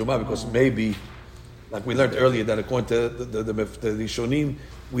to eat teruma because maybe, like we learned earlier, that according to the Rishonim,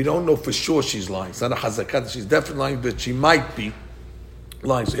 we don't know for sure she's lying. It's not a hazakat. She's definitely lying, but she might be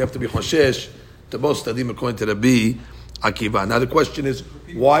lying. So you have to be choshesh to both stadim according to Rabbi Akiva. Now the question is,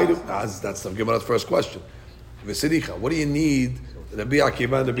 why do that's the Gemara's first question? V'siricha, what do you need Rabbi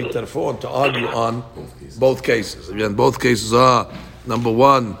Akiva and Rabbi Tarfon to argue on both cases? Again, both cases are number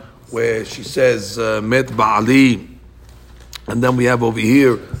one, where she says met ba'ali, and then we have over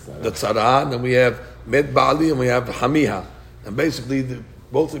here the tzara, and then we have met ba'ali, and we have hamiha. And basically,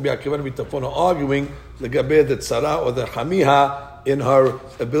 both Rabbi Akiva and Rabbi Tarfon are arguing the tzara or the hamiha in her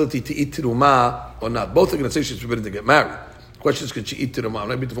ability to eat teruma or not. Both are going to say she's forbidden to get married. The question is, can she eat teruma?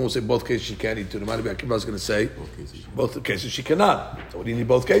 Rabbi Tarfon will say both cases she can't eat teruma. Rabbi Akiva is going to say both cases she cannot. So what do you need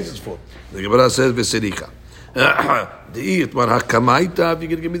both cases for? The Gemara says v'serika. If you're going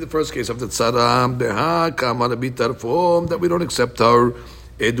to give me the first case of the tzara, that we don't accept her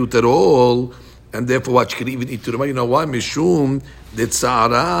edut at all, and therefore what she can even eat teruma. You know why? Mishum de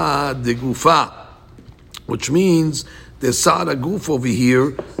tzara de gufa, which means there's tzara guf over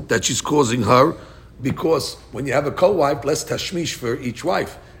here that she's causing her, because when you have a co-wife, less tashmish for each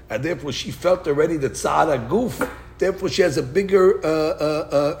wife, and therefore she felt already the tzara guf. Therefore, she has a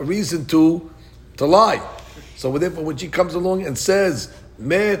bigger reason to lie. So therefore, when she comes along and says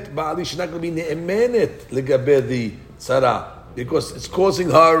met ba'ali, she's not going to be ne'emenet legabe the tzara, because it's causing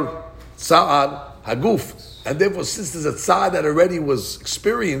her tza'ar haguf, and therefore, since there's a tza'ar that already was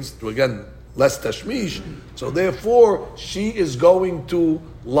experienced, again, less tashmish. So therefore, she is going to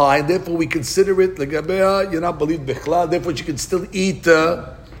lie. And therefore, we consider it legabeha. You're not believed bichlal. Therefore, she can still eat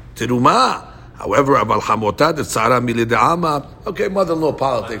teruma. However, abal hamotad tzara milid'ama. Okay, mother-in-law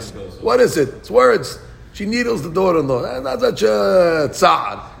politics. What is it? It's words. She needles the daughter-in-law. Not such a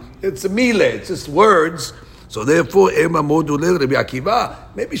tzar. It's a mile. It's just words. So therefore, Ema Modulel Rabbi Akiva,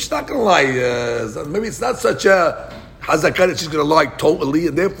 maybe she's not going to lie. Maybe it's not such a hazakah that she's going to lie totally,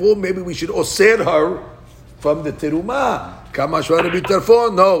 and therefore maybe we should osir her from the teruma. Kamashwa Rabbi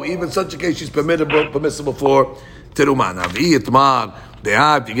Tarfon. No, even such a case she's permissible for teruma. Navi Itmar.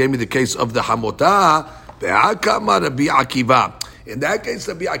 If you gave me the case of the hamotah, Rabbi Akiva. In that case,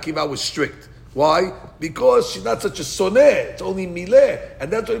 Rabbi Akiva was strict. Why? Because she's not such a soneh. It's only mileh, and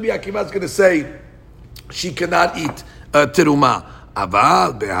that's what Rabbi Akiva is going to say. She cannot eat teruma.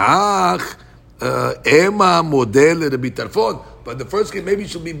 Aval be'ach ema model Rabbi Tarfon. But the first case, maybe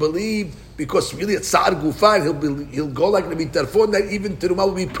she'll be believed because really it's sa'ar gufan. He'll go like Rabbi Tarfon that even teruma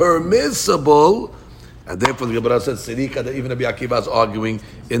will be permissible, and therefore the Gemara says Sirika that even Rabbi Akiva is arguing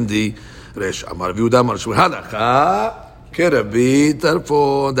in the Resh. Amar Viuda Amar Shulchan Rabbi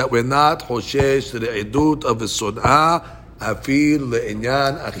Tarfon that we're not hoshesh to the edut of the sun'ah afil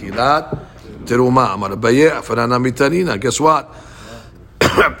le'inyan achilat. Teruma, Amar Abaye, Afarana Mitanina. Guess what?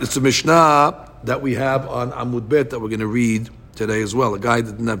 It's a Mishnah that we have on Amud Bet that we're going to read today as well. A guy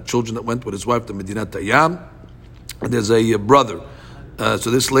that didn't have children that went with his wife to Medinat Tayyam. And there's a brother. So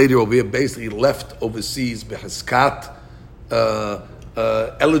this lady over here basically left overseas, Beheskat,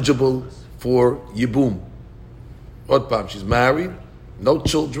 eligible for Yibum. What Pam? She's married, no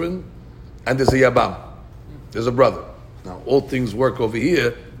children, and there's a Yabam. There's a brother. Now, all things work over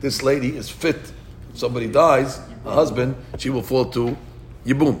here. This lady is fit. If somebody dies, a husband, she will fall to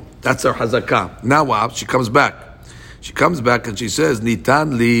Yibum. That's her hazakah. Now what? She comes back. She comes back and she says,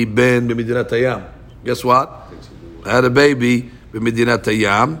 Nitan li ben b'medinat Tayyam. Guess what? I had a baby b'medinat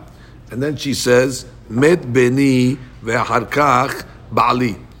Tayyam. And then she says, Met beni ve'achar kach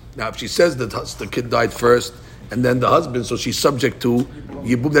ba'ali. Now if she says that the kid died first, and then the husband, so she's subject to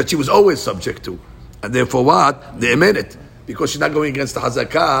Yibum that she was always subject to. And therefore what? The emenet. Because she's not going against the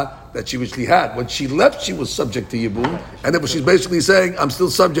hazakah that she originally had. When she left, she was subject to Yibum. And therefore she's basically saying, I'm still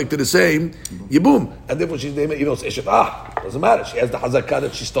subject to the same Yibum. And therefore she's naming, it's Eshet. Doesn't matter. She has the hazakah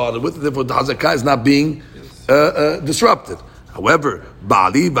that she started with. And therefore the hazakah is not being disrupted. However,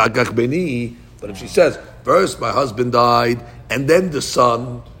 Ba'ali v'agach beni. But if she says, first my husband died, and then the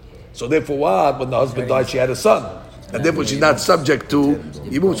son. So therefore what? When the husband died, she had a son. And therefore she's not subject to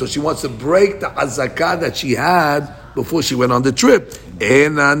Yibum. So she wants to break the hazakah that she had before she went on the trip.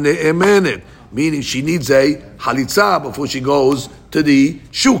 Meaning she needs a halitza before she goes to the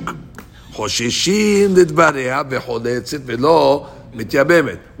shuk. Why? Because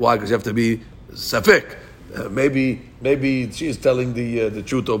you have to be safek. Maybe she's telling the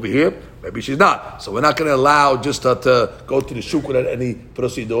truth over here. Maybe she's not. So we're not going to allow just her to go to the shuk without any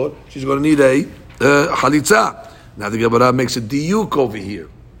procedure. She's going to need a halitza. Now the Gemara makes a diuk over here.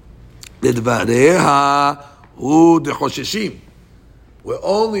 Who the chosheshim? We're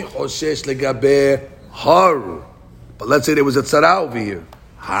only choshesh legabe har. But let's say there was a tzara over here.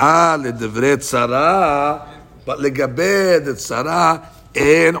 Ledevre tzara. But legabe the tzara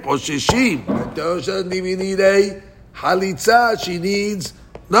en chosheshim. Doesn't even need a halitza. She needs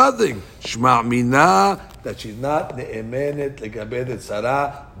nothing. Shma mina that she's not ne'emenet legabe the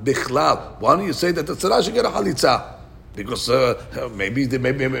tzara bichlal. Why don't you say that the tzara should get a halitza? Because maybe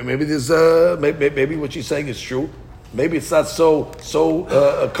what she's saying is true. Maybe it's not so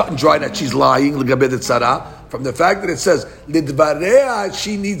cut and dry that she's lying. From the fact that it says lidvareha,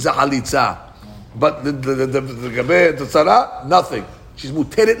 she needs a halitza, but the tzara, nothing. She's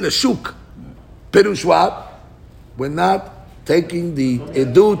muteret l'shuk. Perush what? We're not taking the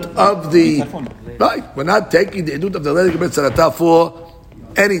edut of the right. We're not taking the edut of the legabet tzarata for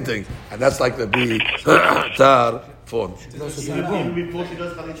anything, and that's like the tar. Even before she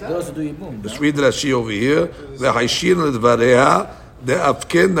does chalitza? Let's read Rashi over here. והחיישין לדבריה,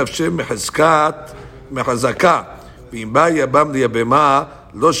 דאבקן נפשם מחזקת, מחזקה. ואם בא יבם ליבמה,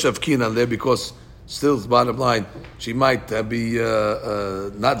 לא שבקין עליה, because still, bottom line, she might be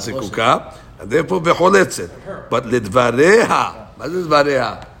not זקוקה, and therefore וחולצת. But לדבריה, מה זה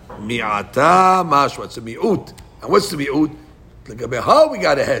לדבריה? מיעתה משהו, it's a מיעוט. And what's the מיעוט? לגבי how we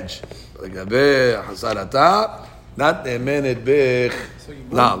got a hedge. לגבי חסרתה, not ne'emenet bech.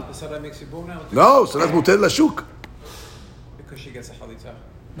 So that makes you boom now? No, so that's muter lashuk. Because she gets a halitza.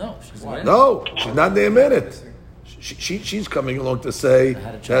 No, she's not. No, she's not ne'emenet. She's coming along to say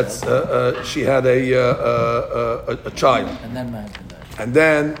that she had a child. And then my husband died. and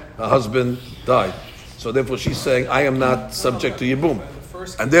then her husband died. So therefore she's saying, I am not subject to Yibum.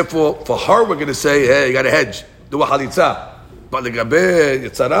 And therefore, for her, we're going to say, hey, you got to hedge. Do a halitza. But legabe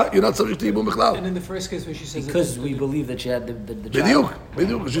Yitzhara, you're not subject to Yibum Bichlal. And in the first case where she says... Because we believe that she had the child.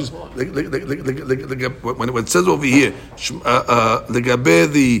 Bediuk. She's when it says over here,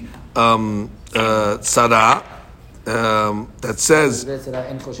 legabe the tzara, that says,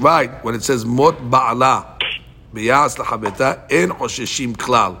 right, when it says mot ba'ala biyas lahabeta en hosheshim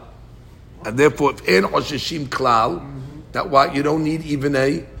klal. And therefore, if en hosheshim klal, that why you don't need even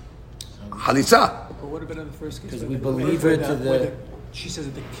a halitza. But what about in the first case? Because we believe her to the... She says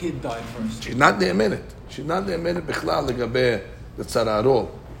that the kid died first. She's not ne'emenet. She's not ne'emenet bichlal legabe the tzara at all.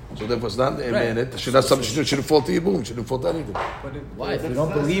 So therefore, it's not ne'emenet. She shouldn't fall to Yibum. She didn't fall to anything. Why? If we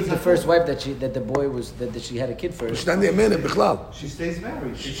don't believe the first wife that the boy was that she had a kid first. She's not ne'emenet bichlal. She stays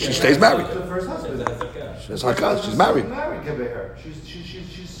married. She stays married. The first husband. She's hakaz. She's married. She's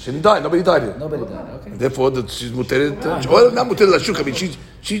She didn't die. Nobody died here. Nobody died. Okay. Therefore, she's muteret. Well, not muteret lashuk. I mean, she's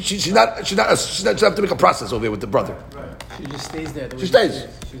not. She doesn't have to make a process over here with the brother. She just stays there. She stays.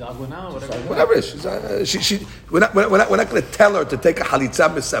 She's aguna, whatever. Whatever it is. We're not going to tell her to take a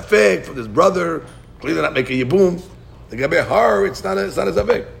halitza misafek for this brother. Clearly not make a yibum. Legabe her, it's not a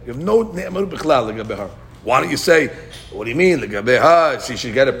zafek. You have no ne'emanu bichlal legabe her. Why don't you say, what do you mean legabe her? She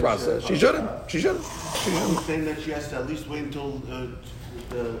should get a process. She shouldn't. She's saying that she has to at least wait until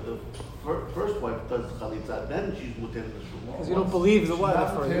the first wife does chalitza, then she's muteret l'shul. Because you don't believe the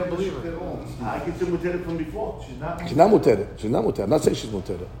wife, or you don't believe her. I can say muteret from before. She's not muteret. I'm not saying she's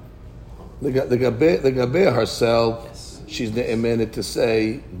muteret. Legabe herself, she's ne'emenet to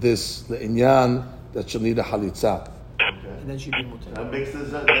say this the inyan that she'll need a halitza. And then she'd be mutar. That makes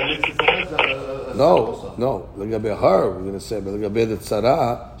this No. Legabe her, we're going to say, but legabe the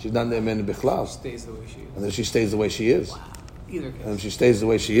tzara, she's not ne'emenet bichlal. Stays the way she is. And then she stays the way she is. Wow. Either case. And if she stays the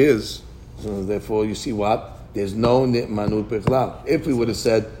way she is, so therefore you see what? There's no ni'manut bichlal. If we would have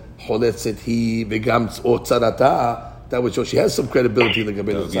said, choletzet hi begam or tzarata, that would show she has some credibility in the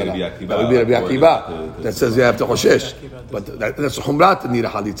Gabriel Tzara. That would be Rabbi Akiva. That says you have to choshesh. But that's chumrat to need a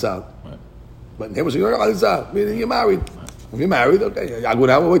halitza. But here was you're a halitza, meaning you're married. If you're married, okay, I would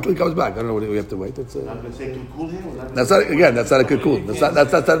wait till he comes back. I don't know what we have to wait. That's I'm going to say cool here. That's not a kikul. That's not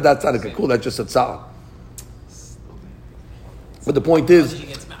a kikul. That's just a tzara. But the point is,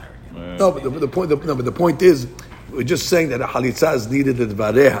 but the point is, we're just saying that a halitza is needed at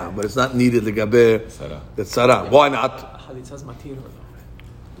vareha, but it's not needed legabe the tzara. Why not? Halitza's matir her.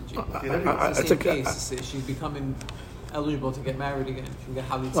 It's the same case. She's becoming eligible to get married again. She can get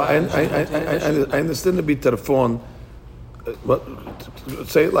halitza. I understand the bitarfon, but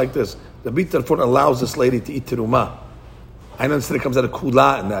say it like this: the bitarfon allows this lady to eat teruma. I understand it comes out of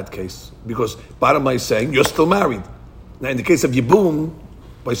kula in that case because bottom line is saying you're still married. Now, in the case of Yibum,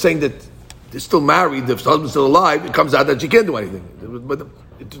 by saying that they're still married, the husband's still alive, it comes out that she can't do anything. But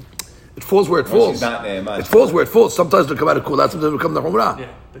it falls where it falls. It falls where it falls. Sometimes it'll come out of Kula, sometimes it'll come to Humrah.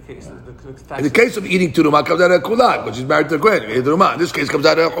 Yeah, the case. In the case of eating Turuma, it comes out of Kula, but she's married to a Kohen. In this case, it comes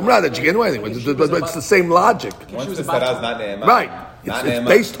out of Humrah, that she can't do anything. But it's the same logic. Once the tzara is not ne'eman. Right. It's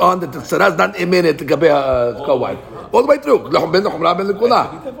based on that the tzara is not eminent to Gabe co-wife. All the way through.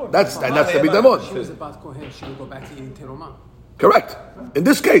 That's the bidamon. If she was a bat kohen, she would go back to eating teruma. Correct. In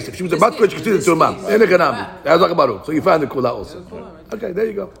this case, if she was a bat kohen, she could do the turma. So you find the kula also. Okay, there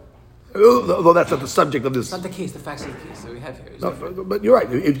you go. Although that's not the subject of this. It's not the case, the facts of the case that we have here. No, but you're right.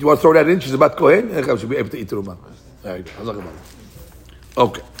 If you want to throw that in, she's a bat kohen, she'll be able to eat turma. There you go.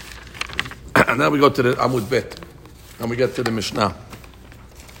 Okay. And then we go to the Amud Bet. And we get to the Mishnah.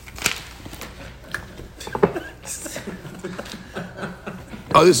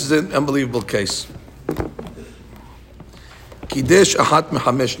 Oh, this is an unbelievable case. Kidesh ahat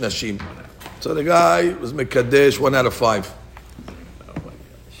mechamesh nashim. So the guy was mekadesh 1 out of 5.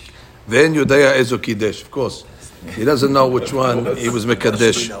 Then Yudaya ezo kidesh. Of course, he doesn't know which one he was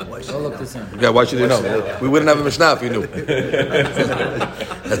mekadesh. Yeah, why should he know? We wouldn't have a Mishnah if he knew.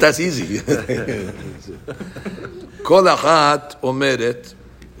 That's easy. Kol achat omeret.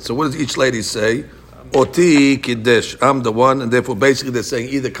 So what does each lady say? Oti kiddush. I'm the one, and therefore basically they're saying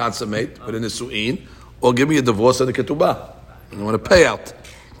either consummate, but in the su'in, or give me a divorce and a ketubah. I want a payout.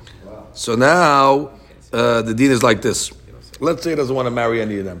 So now the deen is like this. Let's say he doesn't want to marry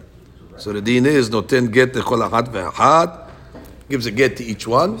any of them. So the deen is noten get the kol achat ve'achat. Gives a get to each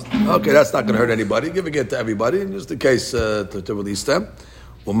one. Okay, that's not going to hurt anybody. Give a get to everybody, just in case to release them.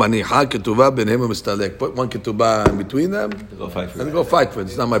 Umaniha ketubah benhem u'mistalek. Put one ketubah in between them and go fight for it.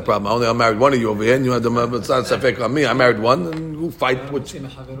 It's not my problem. I married one of you over here, and you had it's not safek on me. I married one, and who fight?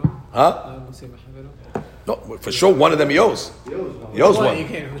 Huh? No, for sure, one of them he owes. He owes one. You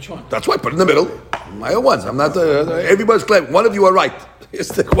can't. Which one? That's why I put it in the middle. I owe one. I'm not. Everybody's claiming. One of you are right. It's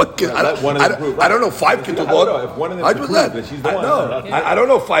the one kid. I don't know 5 ketubot. If one of them I just that. she's the one. I don't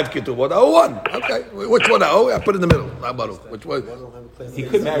know 5 ketubot. I owe one. Okay, which one I owe? I put it in the middle. Which one? He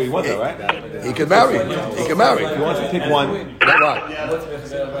could marry one, though, right? He can marry. He can marry. If he wants to pick one, Right.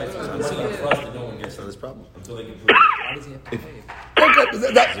 So this problem. Until they can prove. Why does he have to pay it?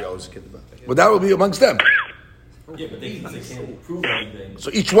 Okay, but that will be amongst them. Yeah, but they can't prove anything.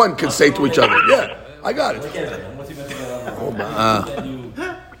 So each one can say to each other, "Yeah, I got it.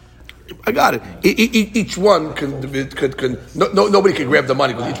 I got it." Each one can nobody can grab the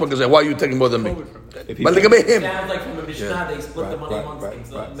money because each one can say, "Why are you taking more than me?" But look at him. Sounds like from the Mishnah they split the money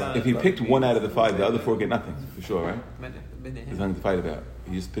amongst themselves. if he picked one out of the 5, the other 4 get nothing, for sure, right? There's nothing to fight about.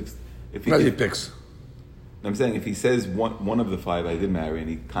 He just picks. If He picks. I'm saying if he says one of the 5 I did marry and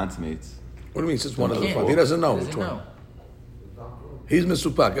he consummates. What do you mean? It's just one of the 5. He doesn't know which one. He's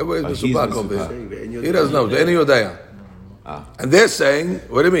Misupak. Everybody's He's Misupak over Misupak. here. He doesn't know. Any Yodaya. And they're saying,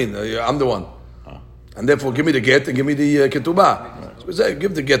 what do you mean? I'm the one. And therefore, give me the get and give me the ketubah. So we say,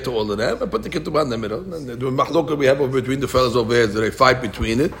 give the get to all of them and put the ketubah in the middle. And the mahlokah we have between the fellows over here, they fight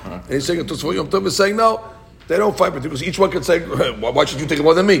between it. And he's saying, Tosfot Yom Tov is saying, no, they don't fight between it. Because each one can say, why should you take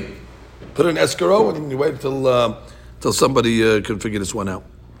more than me? Put it in escrow and you wait till somebody can figure this one out.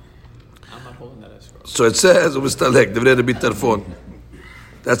 I'm not holding that escrow. So it says, "Umistalek Devrei Rabbi Tarfon."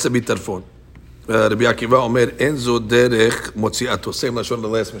 That's Rabbi Tarfon. Rabbi Akiva Omer Enzo Derech Motziato. Same lashon in the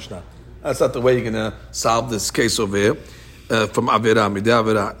last Mishnah. That's not the way you're going to solve this case over here. From Avera Midei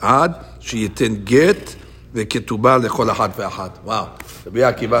Avera Ad Sheyitin Get VeKetubah Lechol Ahad VeAhad. Wow. Rabbi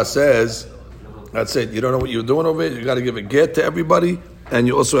Akiva says, that's it. You don't know what you're doing over here. You got to give a get to everybody, and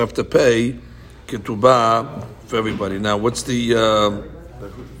you also have to pay ketubah for everybody. Now, what's the?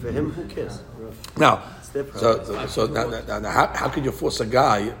 For him, who cares? Now, so now how can you force a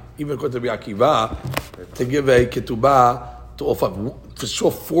guy, even according to Rabbi Akiva, to give a ketubah to all 5? For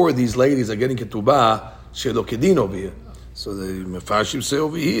sure, 4 of these ladies are getting ketubah shelo kedin over here. So the Mefarshim say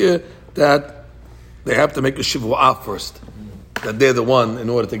over here that they have to make a shivu'ah first, that they're the one in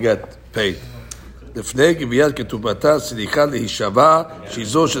order to get paid. לפני גביית כתובתה סליחה להישבע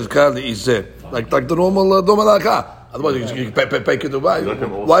שיזו שזכה לאיזה. Like the normal הלכה. Otherwise you pay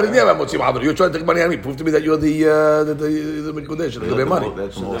ketubah. Why didn't you have a motzi ma'aber? You're trying to take money out of me. Prove to me that you're the Mekudesh. They pay money.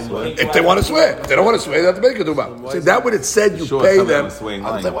 If they want to swear. If they don't want to swear, they have to pay ketubah. See, that when it said you pay them. If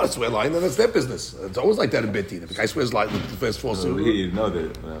they want to swear lying, then that's their business. It's always like that in Beit Din. If a guy swears lying, the first false suit. You know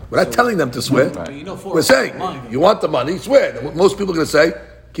that. We're not telling them to swear. We're saying, you want the money, swear. Most people are going to say,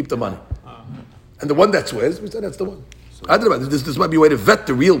 keep the money. And the one that swears, we say that's the one. I don't know. This might be a way to vet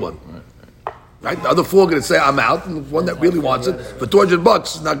the real one. Right? The other 4 are going to say, I'm out. And the one that really wants it, for $200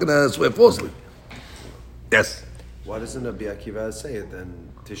 is not going to swear falsely. Yes. Why doesn't Rabbi Akiva say it then?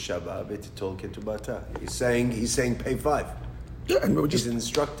 Tisha B'Av v'titol ketubata. He's saying pay 5. Yeah, and we're just He's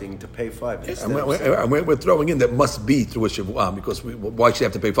instructing to pay 5. Yeah, and we're throwing in that must be through a shivu'ah because why should you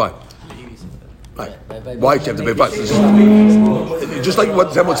have to pay 5? Right. Why should you have to pay 5? Just like what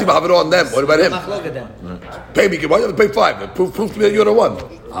Motzi have it on them. What about him? Pay me. Why do you have to pay 5? Prove to me that you're the one.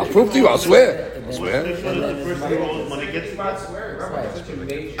 I'll prove to you. I'll swear.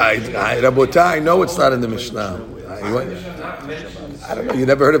 Rabotai, I know it's not in the Mishnah. I don't know. You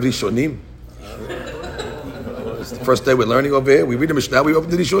never heard of Rishonim? It's the first day we're learning over here. We read the Mishnah, we open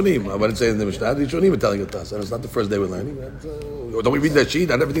the Rishonim. I wouldn't say in the Mishnah, the Rishonim are telling it to us. And it's not the first day we're learning. Don't we read that sheet?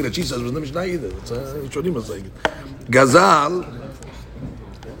 Not everything that she says was in the Mishnah either. It's Rishonim are saying it. Gazal,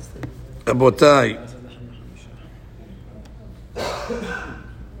 Rabotai.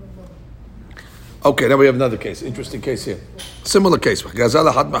 Okay, now we have another case. Interesting case here. Similar case.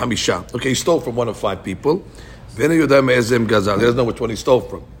 Gazal ahad ma'hamisha. Okay, he stole from one of 5 people. V'ena yodeh me'ezem gazal. He doesn't know which one he stole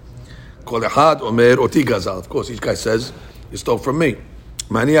from. Kol ahad omer oti gazal. Of course, each guy says, you stole from me.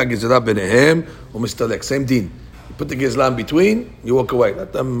 Mani ha'gizra benehem u'mistalek. Same din. You put the gizla in between, you walk away.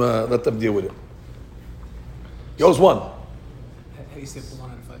 Let them deal with it. He owes 1. How do you say from 1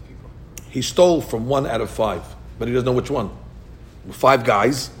 out of 5 people? He stole from 1 out of 5, but he doesn't know which one. 5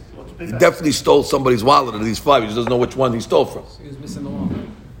 guys. He definitely stole somebody's wallet of these 5. He just doesn't know which one he stole from. So he was missing the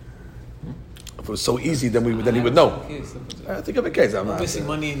one. If it was so easy, then he would know. I think of a case. I'm not missing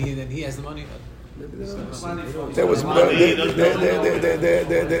money, and he has the money. There was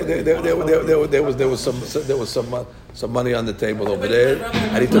some money on the table over there,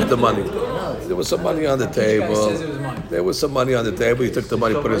 and he took the money. There was some money on the table. There was some money on the table. He took the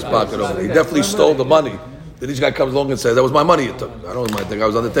money, put it in his pocket over there. He definitely stole the money. Then each guy comes along and says, that was my money you took. I don't think I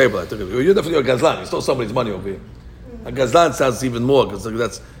was on the table. I took it. You're definitely a gazlan. You stole somebody's money over here. A gazlan sounds even more because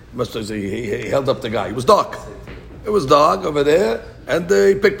that's must he held up the guy. It was dark. It was dark over there, and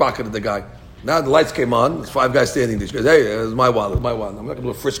he pickpocketed the guy. Now the lights came on. There's 5 guys standing there. She goes, "Hey, it's my wallet. I'm not going to do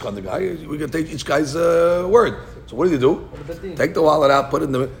a frisk on the guy. We're going to take each guy's word." So what do? Take the wallet out, put it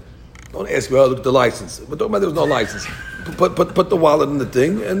in the. Don't ask me, look at the license. But don't matter, there was no license. Put the wallet in the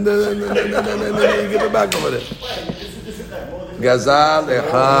thing, and then you give it back over there. Gazal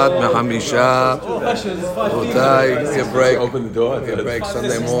echad mehamisha. Give a break. Open the door. Give a break.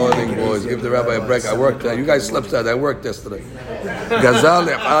 Sunday morning, boys. Give the rabbi a break. I worked. You guys slept that. I worked yesterday. Gazal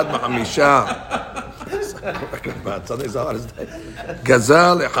echad mehamisha. Sunday's the hardest day.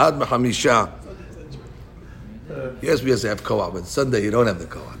 Gazal echad mehamisha. Yes, we have to have co-op, but Sunday you don't have the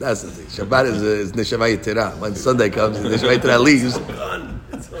co-op. That's the thing. Shabbat is Neshama Yitirah. When Sunday comes and Neshama Yitirah leaves,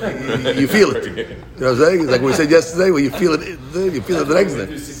 you feel it. You know what I'm saying? It's like we said yesterday, when you feel it the next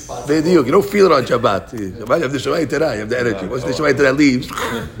day. You don't feel it on Shabbat. Shabbat, you have Neshama Yitirah, you have the energy. Once Neshama Yitirah leaves,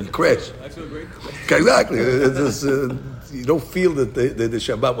 you crash. Exactly. You don't feel the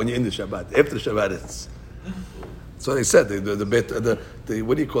Shabbat when you're in the Shabbat. After the Shabbat, it's... So they said, the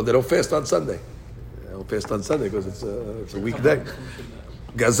what do you call it? They don't fast on Sunday. Fast on Sunday because it's a weekday.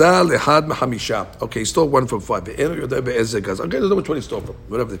 Gazal echad mehamisha. Okay, he stole 1 from 5. Okay, doesn't know which one he stole from.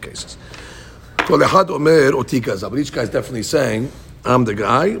 Whatever the case is. Kol echad omer oti gazal. But each guy is definitely saying, "I'm the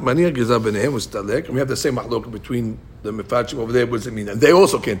guy." Maniya gazal b'neihem ustalek. And we have the same machlok between the mefarshim over there. What does it mean? And they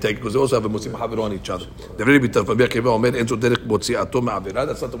also can't take it because they also have a Muslim haver on each other. That's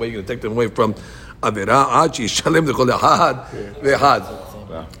not the way you're going to take them away from avera.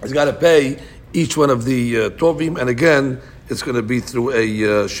 He's got to pay each one of the tovim, and again, it's going to be through a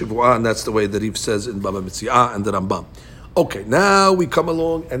shivuah, and that's the way that Eve says in Baba Mitziah and the Rambam. Okay, now we come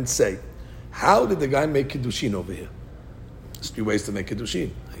along and say, how did the guy make kiddushin over here? There's 3 ways to make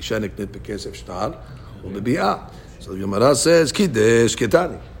kiddushin. So the Gemara says, kiddush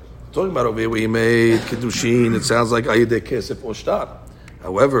ketani. Talking about over here where he made kiddushin, it sounds like ayidei kesef or shtar.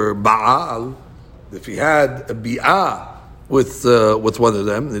 However, Baal, if he had a bi'ah with one of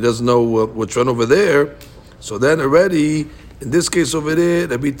them, he doesn't know which one over there. So then already, in this case over there,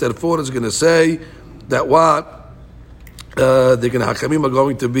 Rabbi Tarfon is going to say that what the Hakamim are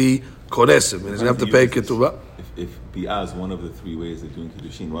going to be konesim, and he's going to have to pay ketubah. If bi'ah is one of the 3 ways of doing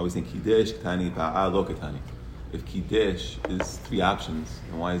kiddushin, why are we saying kiddush, ketani, ba'ah, lo ketani? If kiddush is 3 options,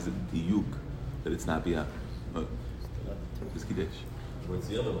 then why is it diyuk that it's not bi'ah? It's kiddush. What's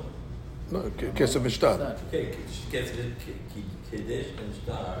the other one? No, kesef and shtar. Okay, Kiddush and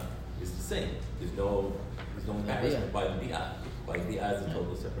Shtar is the same. There's no embarrassment by the Bi'ah. By the Bi'ah is a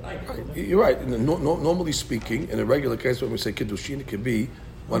total separate item. You're right. Normally speaking, in a regular case, when we say kiddushin, it can be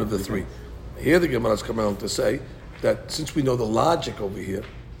one of the 3. Here the Gemara is coming along to say that since we know the logic over here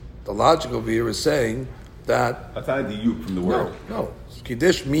is saying that... That's not the yuk from the word. No.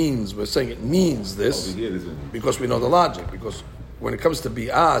 Kiddush means, we're saying it means this because we know the logic. Because when it comes to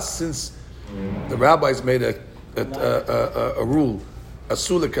bi'ah, since the rabbis made a rule,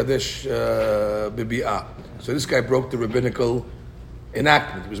 Asul Kadesh Bibi'ah. So this guy broke the rabbinical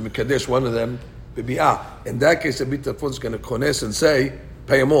enactment. It was Mekadesh, one of them, Bibi'ah. In that case, Rabbi Tarfon is going to kones and say,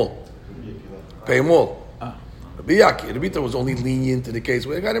 pay them all. Pay them all. Rabbi Tarfon was only lenient in the case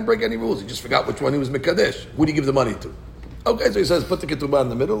where the guy didn't break any rules. He just forgot which one he was Mekadesh. Who do you give the money to? Okay, so he says, put the ketubah in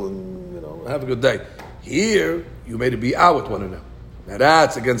the middle and, have a good day. Here, you made a bi'ah with one of them. Now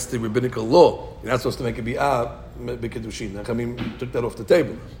that's against the rabbinical law. You're not supposed to make a bi'ah, b'kiddushin. Nachamim took that off the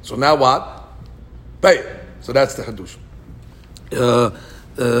table. So now what? Pay it. So that's the hadush.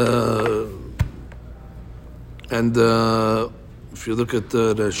 And if you look at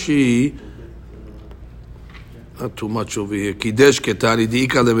Rashi, not too much over here. Kidesh ketani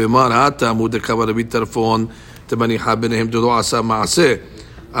diika lebemar hata mudekava Rabbi Tarfon temanicha benehem delo asa maaseh.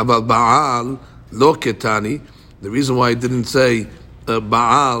 Aval Baal lo ketani. The reason why I didn't say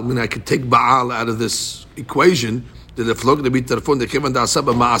Baal, I could take Baal out of this equation. The flog Rabbi Tarfon the kevan da'asa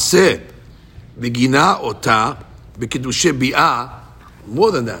b'maaseh begina ota b'kiddushe bi'ah.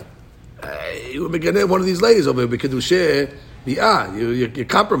 More than that, you would begin one of these ladies over here b'kiddushe bi'ah. You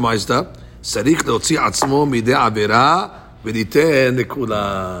compromised her. Sarich leotzi atzmo midei avera v'niten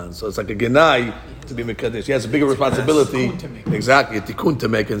lekulan. So it's like a genai to be mekadesh. He has a bigger responsibility. Exactly, a tikkun to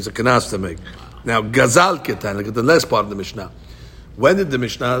make and it's a kanas to make. Now gazal ketan. Look at the last part of the Mishnah. When did the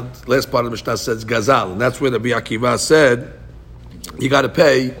last part of the Mishnah says gazal, and that's where the Rabbi Akiva said you got to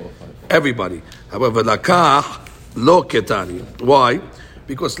pay everybody. However, lakach lo ketani. Why?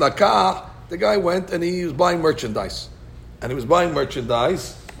 Because lakach, the guy went and he was buying merchandise,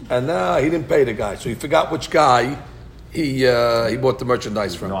 and now he didn't pay the guy, so he forgot which guy he bought the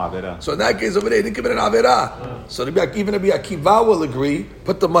merchandise from. No avera. So in that case over there, he didn't commit an avera. So even Rabbi Akiva will agree,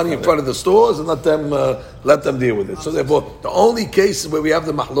 put the money in front of the stores and let them deal with it. So therefore, the only cases where we have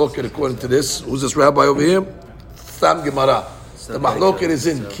the mahloket according to this, who's this rabbi over here? Stam Gemara. The mahloket is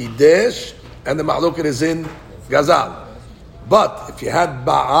in Kiddush and the mahloket is in Gazal. But if you had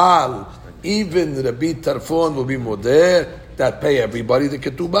Baal, even Rabbi Tarfon will be modeh, that pay everybody the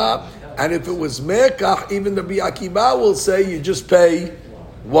ketubah. And if it was Mekach, even Rabbi Akiva will say you just pay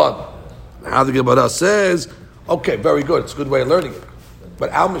one. Now the Gemara says, okay, very good, it's a good way of learning it.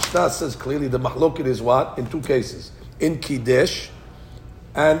 But our Mishnah says clearly the mahloket is what? In two cases. In Kiddush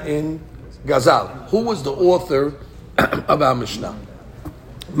and in Gazal. Who was the author of our Mishnah?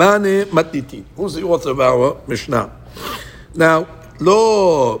 Mane Matiti. Who's the author of our Mishnah? Now,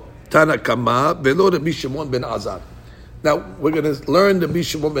 Lo Tanakama Velo Rabbi Shimon ben Azar. Now, we're going to learn the Rabbi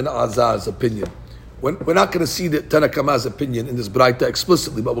Shimon ben Azar's opinion. We're not going to see the Tanakama's opinion in this Braita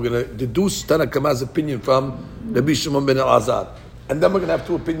explicitly, but we're going to deduce Tanakama's opinion from Rabbi Shimon ben Azar. And then we're going to have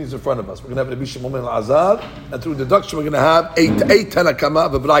two opinions in front of us. We're going to have Rabbi Shimon ben Azar, and through deduction we're going to have a Tanakama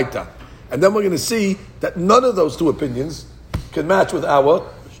of a Braita. And then we're going to see that none of those two opinions can match with our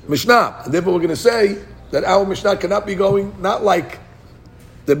Mishnah. And therefore we're going to say that our Mishnah cannot be going, not like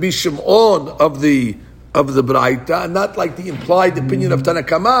the Rabbi Shimon of the Braita, and not like the implied opinion of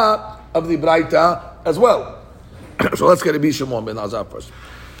Tanakama of the Braita as well. So let's get Rabbi Shimon ben Azar first.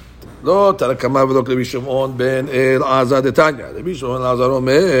 Lo Tanakama v'lo Rabbi Shimon ben Azar detanya. Rabbi Shimon ben Azar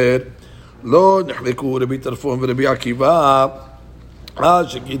omer, Lo nechleku Rabbi Tarfon v'Rabbi Akiva,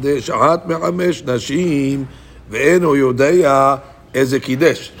 שקידש אחת מחמש נשים ואין הוא יודע איזה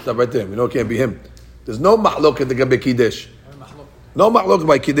קידש. Stop right there. You know it can't be him. There's no מחלוקת לגבי קידש. No מחלוקת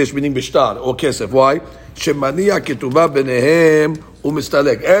by קידש meaning בשטר or כסף. Why? שמניע כתובה ביניהם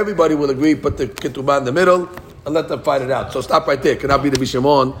ומסתלק. Everybody will agree, put the ketubah in the middle and let them fight it out. So stop right there. Cannot be the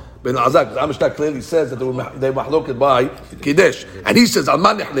Shimon ben Azar. Because Amishta clearly says that they מחלוקת by קידש. And he says, על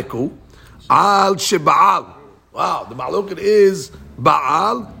מה נחלקו? על שבעל. Wow, the מחלוקת is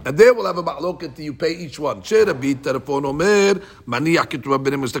Baal, and they will have a ma'loket that you pay each one. Still,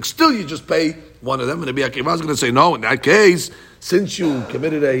 you just pay one of them. And Rabbi Akiva is going to say, no, in that case, since you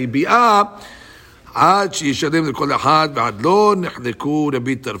committed a bi'ah, עד שישלם לכל אחד, ועד לא נחלקו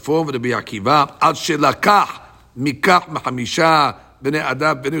רבי טרפון ורבי עקיבא, עד שלקח מכך מחמישה בני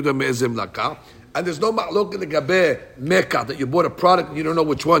אדם, בני יודע מאיזה לקח. And there's no ma'loket לגבי mekah, that you bought a product and you don't know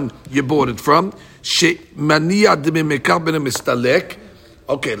which one you bought it from. שמניע דממקח בין המסתלק.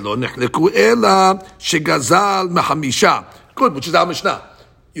 Okay, לא נחלקו אלא שגזל מחמישה. Good, which is our Mishnah.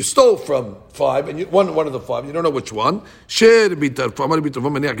 You stole from five, and one of the five, you don't know which one. שרבי טרפון, אמר רבי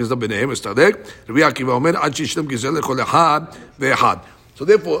טרפון מניע גזל ביניהם, מסתלק. רבי עקיבא אומר, עד שישלם גזל לכל אחד ואחד. So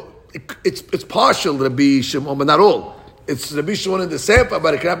therefore, it's partial, Rabbi Shimon, but not all. It's Rabbi Shimon in the Sefer,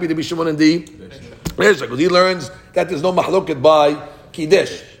 but it cannot be Rabbi Shimon in the Reshach, because he learns that there's no mahloket by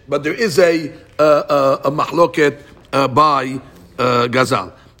Kiddush, but there is a mahloket by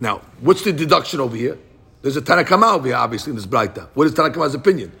Gazal. Now, what's the deduction over here? There's a Tanakama over here, obviously, in this Braita. What is Tanakama's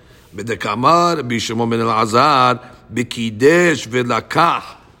opinion? B'dekamar Rabbi Shimon ben Elazar b'Kiddush v'lakach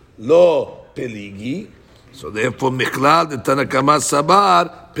lo peligi. So therefore, Michlal the Tanakama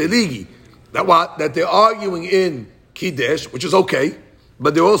sabar peligi. That what? That they're arguing in Kiddush, which is okay,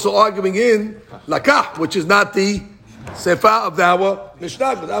 but they're also arguing in Lakah, which is not the Sefer of our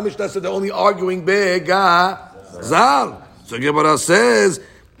Mishnah, because our Mishnah said they're only arguing Begazal. So Gemara says,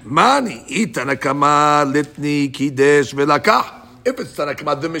 Mani, Tanakama, Litni, Kiddush, Velakah. If it's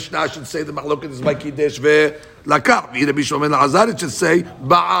Tanakama, the Mishnah should say the Mahloket is by Kiddush, Velakah. Rabbi Shimon ben Azar, it should say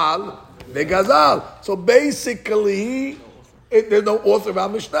Baal, Begazal. So basically, there's no author of our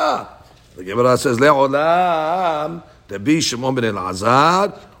Mishnah. The Gemara says, Le'olam, Rabbi Shimon ben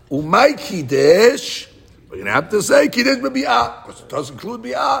Elazar, Umay Kiddush. We're going to have to say Kiddush b'bi'ah, because it does include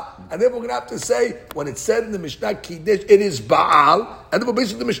bi'ah. And then we're going to have to say, when it said in the Mishnah Kiddush, it is Baal. And then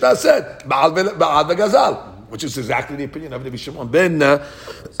basically the Mishnah said, Baal v'Gazal, which is exactly the opinion of Rabbi Shimon ben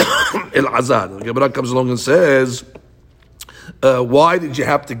Elazar. The Gemara comes along and says, why did you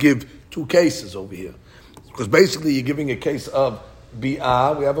have to give two cases over here? Because basically you're giving a case of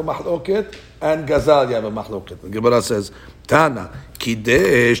Bi'ah, we have a mahloket, and Gazal, you have a mahloket. The Gemara says, Tana,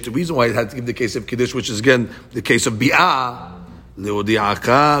 Kiddush, the reason why it had to give the case of Kiddush, which is again the case of Bi'ah,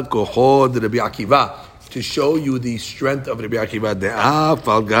 Leodi'aka, Kohod, Rabbi Akiva, to show you the strength of Rabbi Akiva, De'ah,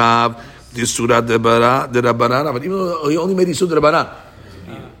 Falgav, Disura de Rabbanan, but even though he only made Disura de Rabbanan.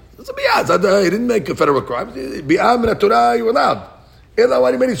 It's a Bi'ah, he didn't make a federal crime. Bi'ah, min Torah, you're allowed.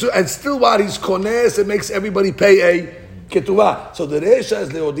 And still while he's kones, it makes everybody pay a ketuvah. So the Resha is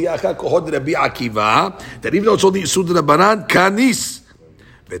leodiacha kohod Rabbi Akiva, that even though it's only Yisud Rabbanan, kanis.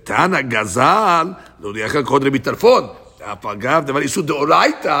 Vetana gazal, leodiacha kohod Rabbi Tarfon. Apagav, the Yisud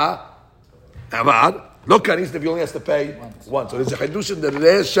Deoraita, Avar, no kanis, if you only has to pay one. So there's a Chidush in the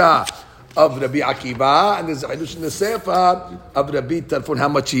Resha of Rabbi Akiva, and there's a Chidush in the Sefer of Rabbi Tarfon, how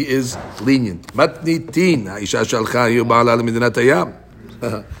much he is lenient. Matnitin, Aisha Shalcha, Yubala, Medinat Hayam.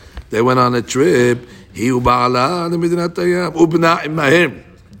 They went on a trip. He uba'ala l'midinat hayam ubna imahim.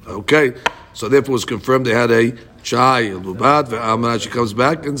 Okay, so therefore it's confirmed they had a child. Ubat ve'amra. She comes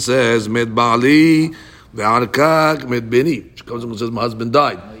back and says, "Med ba'ali ve'arkak med bini." She comes and says, "My husband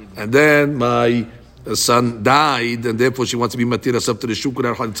died, and then my son died, and therefore she wants to be matir herself to the shuk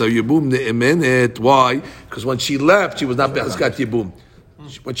without chalitza yibum ne'emenet." Why? Because when she left, she was not behazkat yibum.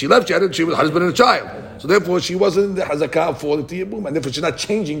 When she left, she was a husband and a child. So therefore, she wasn't in the hazakah of falling to Yibum. And therefore, she's not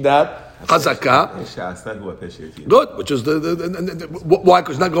changing that hazakah. Good, which is why?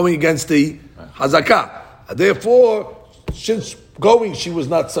 Because not going against the hazakah. Therefore, since going, she was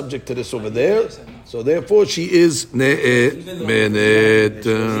not subject to this over there. So therefore, she is ne'emenet.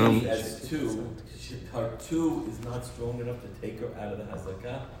 Her two is not strong enough to take her out of the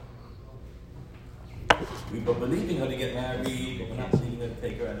hazakah. We were believing her to get married, but we're not believing her to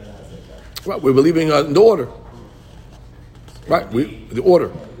take her out of the hazakah. Right, we're believing her in the order. Right, the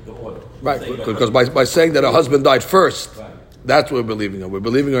order. Right, because by saying that her husband died first, that's what we're believing her. We're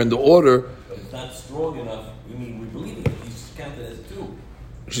believing her in the order. But it's not strong enough. We mean, we're believing her. She's counted as two.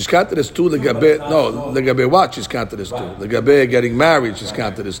 She's counted as two. The gabe what? She's counted as two. The gabe getting married, she's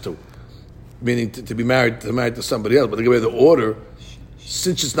counted as two. Meaning to be married to somebody else. But the gabe the order,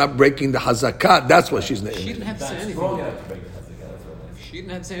 since it's not breaking the hazakah, that's why she's named. She didn't have to say anything. She didn't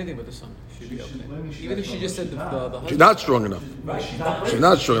have to say anything about the son. She'd be okay. Even if she just said the husband. She's not strong enough. She's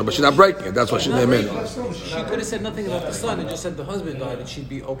not strong enough, but she's not breaking it. That's why she's named. She could have said nothing about the son and just said the husband died, and she'd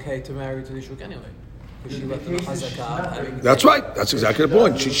be okay to marry to the shuk anyway. Because she left the hazakah. That's right. That's exactly the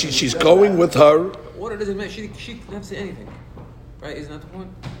point. She's going with her. Order doesn't matter. She didn't have to say anything. Right? Isn't that the point?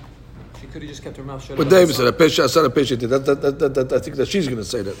 She could have just kept her mouth shut. But David said, I think that she's going to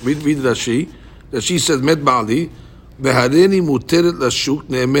say that. Read Rashi. That she says, Med Ba'ali, Behareni muteret lashuk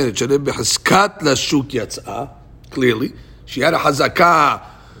ne'emenet, Shareh behaskat lashuk yatzah. Clearly. She had a hazakah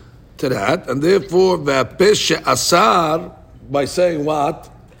to that, and therefore, Ve'apesh asar, by saying what?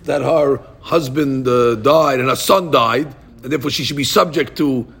 That her husband died and her son died, and therefore she should be subject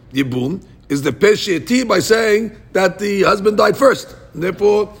to Yibum, is the Pesheti by saying that the husband died first. And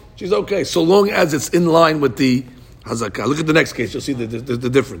therefore, she's okay, so long as it's in line with the hazakah. Look at the next case, you'll see the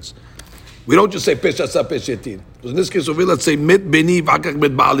difference. We don't just say Peshasa Peshetin. Because in this case over here, let's say Mit Beni V'akak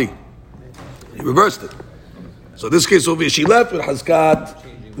Mit Ba'ali. He reversed it. So this case over here, she left with Hazkat,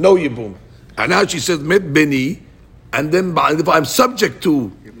 no Yibum. And now she says Mit Beni, and then if I'm subject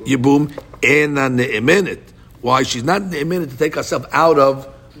to Yibum, Ena Ne'emenet. Why? She's not Ne'emenet to take herself out of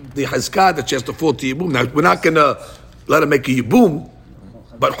the Hazkat that she has to fall to Yibum. Now, we're not going to let her make a Yibum,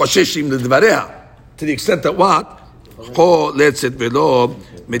 but Chosheshim L'Dvareha, to the extent that what? Cho Letzet Velo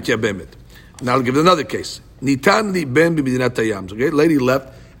Mityabemet. Now I'll give it another case. Nitan li ben b'medinat hayam. Okay, lady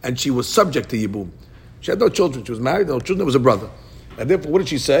left and she was subject to Yibum. She had no children. She was married, no children. There was a brother. And therefore, what did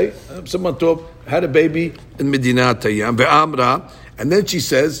she say? Someone had a baby in Medinat Hayam, ve'amra, and then she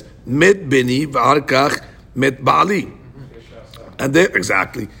says, Met beni v'arkach met ba'ali. And there,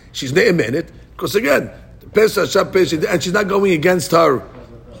 exactly, she's ne'emenet, because again, and she's not going against her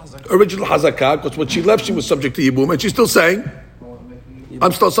original hazakah, because when she left, she was subject to Yibum, and she's still saying,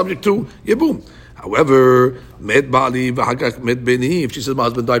 I'm still subject to Yibum. However, Met Bali v'hakach Met Beni, if she says my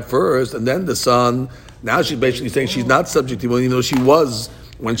husband died first, and then the son, now she's basically saying she's not subject to Yibum, even though she was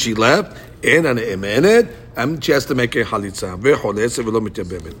when she left, and she has to make a halitza.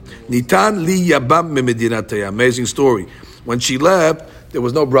 Nitan li yabam memedinat hayam. Amazing story. When she left, there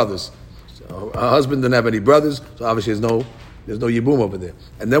was no brothers. So her husband didn't have any brothers, so obviously there's no Yibum over there.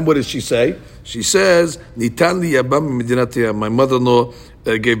 And then what does she say? She says, Nitan li yabam memedinat hayam. My mother-in-law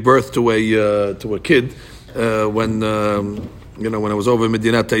gave birth to a kid when I was over in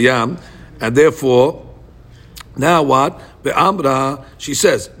Medinat Hayam, and therefore, now what? Be'amra, she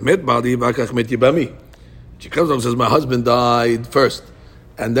says, Met bali v'akach met yibami. She comes up and says, my husband died first,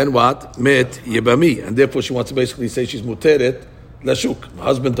 and then what? Met yibami, and therefore she wants to basically say she's muteret lashuk. My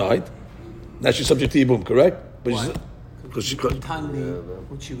husband died, now she's subject to yibum, correct? But why? Because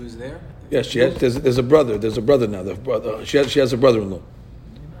when she was there. Yes, there's a brother. There's a brother now. She has a brother-in-law.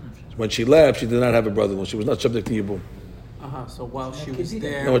 When she left, she did not have a brother-in-law. She was not subject to Yibum. So while she was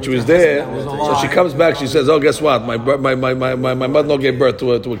there, when she was there, so she comes back. She says, "Oh, guess what? My mother-in-law gave birth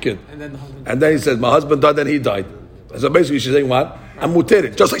to a kid." And then he says, "My husband died, then he died." So basically she's saying what? I'm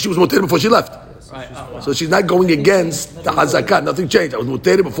muteret. Just like she was muteret before she left. Right. So she's not going against the hazakah. Nothing changed. I was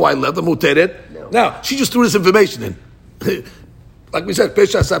muteret before I left. I'm muteret. Now, she just threw this information in. Like we said,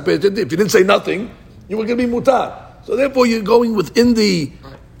 pesha sa pesha. If you didn't say nothing, you were going to be mutar. So therefore you're going within the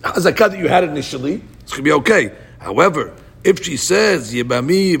hazakah that you had initially. It's going to be okay. However, if she says,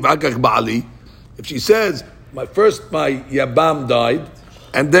 Yebami v'akach ba'ali, if she says, my Yabam died,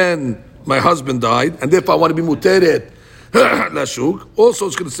 and then my husband died, and therefore I want to be muteret lashuk, also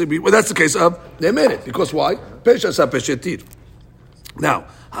it's going to be, well, that's the case of ne'emeret, because why? Pesha sa peshetir. Now,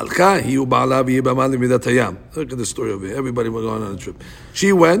 halka hiu ba'ala v'yibama l'midat hayam. Look at the story over here. Everybody was going on a trip.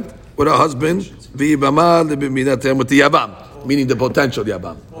 She went with her husband, v'yibama l'midat hayam, with the Yabam, meaning the potential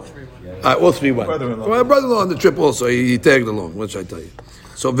Yabam. All three went. My brother-in-law on the trip also, he tagged along. What should I tell you?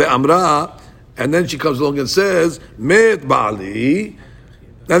 So ve'amra, and then she comes along and says, Met Ba'ali,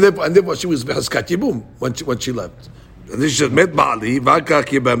 and therefore she was Haskat Yibum when she left. And then she said, Met Ba'ali, V'akach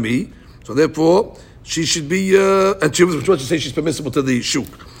Yibami, so therefore she should be, and she was supposed to say she's permissible to the shuk.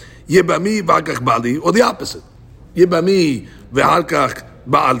 Yibami, V'akach Ba'ali, or the opposite. Yibami, V'akach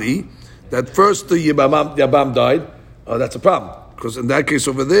Ba'ali, that first the Yabam died, that's a problem. Because in that case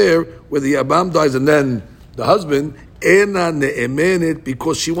over there, where the Yabam dies and then the husband, Ena ne'emenet,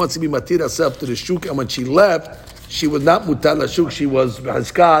 because she wants to be matir herself to the shuk, and when she left, she was not mutar lashuk, she was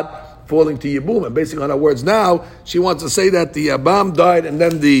haskat, falling to Yibum. And basing on her words now, she wants to say that the Yabam died and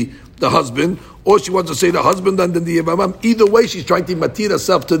then the husband, or she wants to say the husband and then the Yabam. Either way, she's trying to matir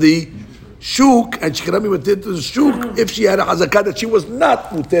herself to the shuk, and she cannot be matir to the shuk if she had a hazakah that she was not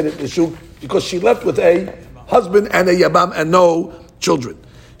mutar to the shuk, because she left with a husband and a Yabam and no children.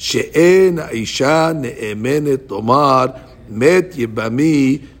 She'en ha'isha ne'emenet lomar met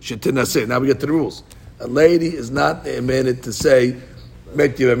yibami shetinaseh. Now we get to the rules. A lady is not ne'emenet to say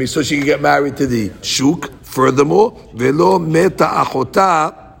met yibami, so she can get married to the shuk. Furthermore, velo meta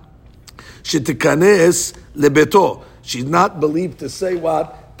achota shetikanes lebeto. She's not believed to say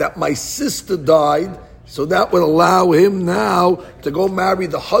what? That my sister died, so that would allow him now to go marry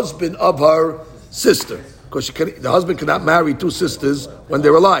the husband of her sister. Because the husband cannot marry two sisters when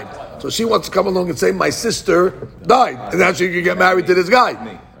they're alive. So she wants to come along and say, my sister died. And now she can get married to this guy.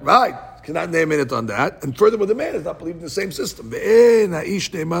 Right. Cannot name it on that. And furthermore, the man is not believing in the same system. He's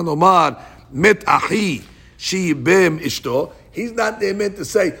not meant to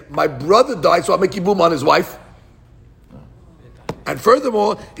say, my brother died, so I'll make yibum on his wife. And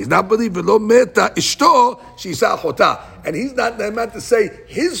furthermore, he's not believing lo meta ishto sheisa chota, and he's not meant to say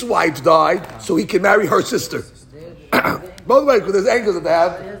his wife died, so he can marry her sister. Both ways, because there's angles that they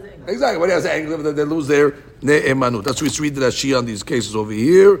have. Exactly, when he has angles that they lose their ne'emanut. That's what we read the Rashi on these cases over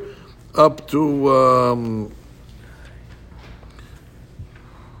here, up to.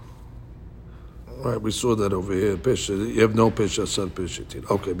 Right, we saw that over here. Pesha, you have no pesha, son pesha.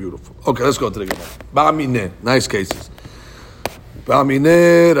 Okay, beautiful. Okay, let's go to the Gemara. Ba'amine, nice cases.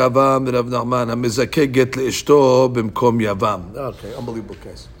 Ba'amine Ravam Rav Nachman hamezakeh get leishto b'mkom yavam. Okay, unbelievable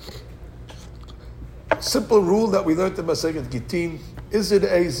case. Simple rule that we learned in Masechet Gitin: is it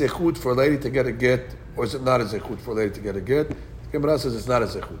a zechut for a lady to get a get, or is it not a zechut for a lady to get a get? The Gemara says it's not a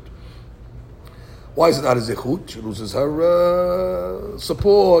zechut. Why is it not a zechut? She loses her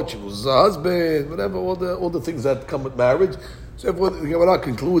support, she loses her husband, whatever, all the things that come with marriage. So the Gemara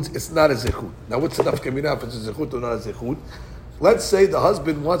concludes it's not a zechut. Now what's the nafka mina if it's a zechut or not a zechut? Let's say the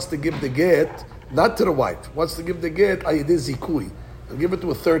husband wants to give the get, not to the wife, wants to give the get ayideh zikui. He'll give it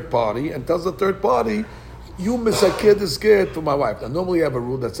to a third party and tells the third party, you mizakeh this get for my wife. Now normally you have a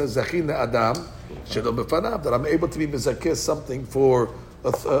rule that says zachin adam shelo b'fanav, that I'm able to be mizakeh something for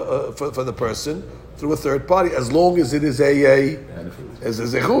the person through a third party, as long as it is a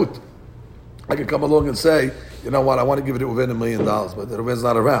zechut. I can come along and say, you know what, I want to give it to Reuven $1 million, but the Reuven's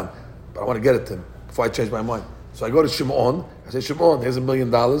not around, but I want to get it to him before I change my mind. So I go to Shimon, I say, Shimon, here's $1 million,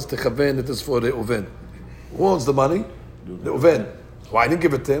 to Chaven, it is for the Reuven. Who owns the money? The Reuven. Why I didn't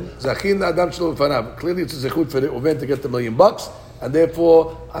give it to him? Zachin adam shelo b'fanav. Clearly it's a zechut for the Reuven to get the $1 million, and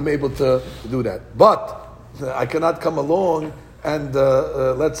therefore I'm able to do that. But I cannot come along and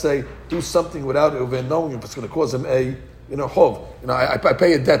let's say do something without Reuven knowing if it's going to cause him a chov. I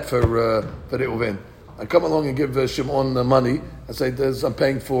pay a debt for the Reuven. I come along and give Shimon money. I say I'm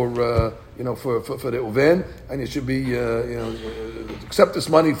paying for the Reuven, and you should be accept this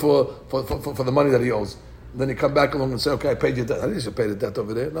money for the money that he owes. And then you come back along and say, okay, I paid your debt. I didn't pay the debt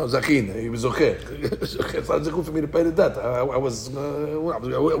over there. No, Zachin, he was okay. It's not zechut for me to pay the debt. I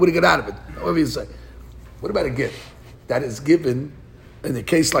wouldn't get out of it. Whatever you say. What about a gift that is given in a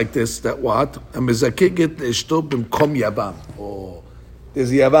case like this? That what? A mezakeh get leishto b'mkom yavam. Oh,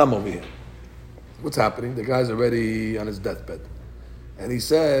 there's a yavam over here. what's happening? The guy's already on his deathbed. And he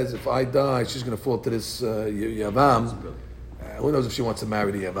says, if I die, she's going to fall to this Yavam. Who knows if she wants to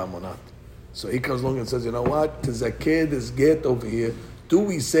marry the Yavam or not? So he comes along and says, you know what? There's a kid, there's get over here. Do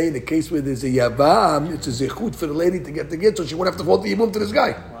we say in the case where there's a Yavam, it's a zechut for the lady to get the get, so she won't have to fall to Yibum to this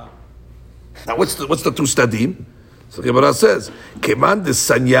guy? Wow. Now, what's the two stadim? So the Gemara says, Keman de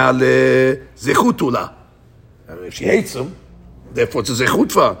sanyale zechutula. If she hates him, therefore it's a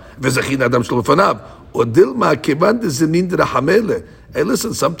zechut for her. Vezachin adam shlo b'fanav. Or dilma keman de zemin de rahamele. Hey,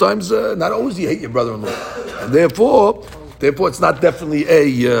 listen, sometimes, not always you hate your brother-in-law. And therefore it's not definitely a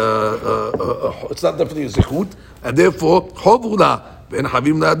zechut. And therefore, chovula ben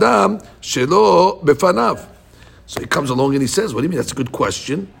havim la'adam shelo b'fanav. So he comes along and he says, what do you mean? That's a good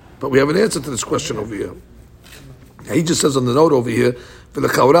question. But we have an answer to this question over here. He just says on the note over here, and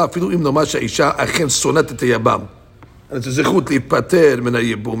it's a zechut להיפטר מן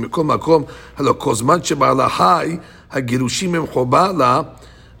הייבום, מכל מקום, הלא כל זמן שבעלה חי, הגירושים הם חובה לה,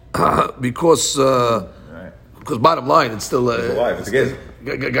 because bottom line, it's still alive. It's a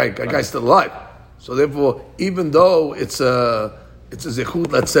guy's still alive. So therefore, even though it's a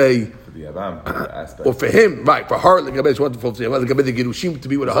zechut, let's say, for the aspect, or for him, right, for her, the girushim to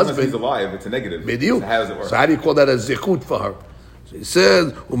be with her husband. If he's alive, it's a negative. So how does it work? So how do you call that a zechut for her? So he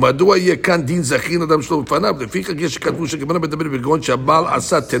says, "Umadua yekan din zachin adam shlo b'fanav." Lefikach yesh katvu shekemana bedaber b'gon shabal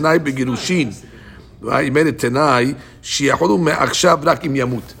asa tenai begirushin. Right, he made a tenai sheyacholu me'achshav rak im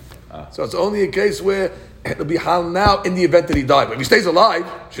yamut. So it's only a case where it'll be hal now in the event that he died. But if he stays alive,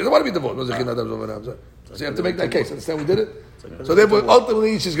 she doesn't want to be divorced. So you have to make that case. Understand we did it? So therefore,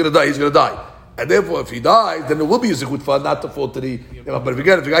 ultimately, she's going to die. He's going to die. And therefore, if he dies, then it will be a zechut for not to fall to the... But if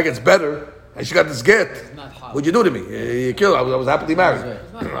again, if the guy gets better, and she got this get, what'd you do to me? You killed her. I was happily married.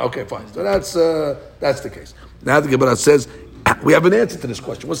 Okay, fine. So that's the case. Now the Gemara says, we have an answer to this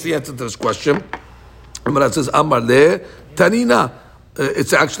question. What's the answer to this question? The Gemara says, Amar le Tanina.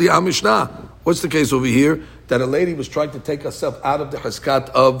 It's actually a Mishnah. What's the case over here? That a lady was trying to take herself out of the Cheskat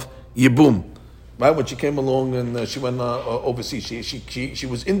of Yibum. Right, when she came along and she went overseas, she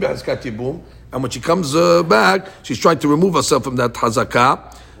was in Cheskat Yibum, and when she comes back, she's trying to remove herself from that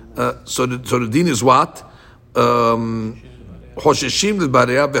Hazakah. So the din is what? Hosheshim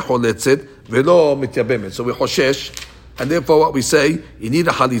l'bareya v'choletzet v'lo mityabemet. So we hoshesh, and therefore what we say, you need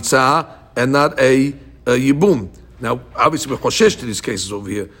a halitza and not a Yibum. Now, obviously, we're choshesh to these cases over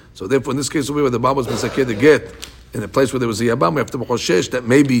here. So therefore, in this case over here, where the Baba was mizakeh to get, in a place where there was a Yabam, we have to be choshesh that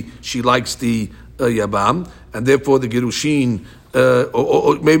maybe she likes the Yabam, and therefore the Girushin,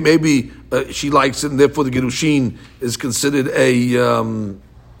 or maybe she likes it, and therefore the Girushin is considered a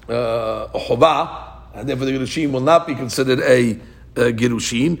Chovah, and therefore the Girushin will not be considered a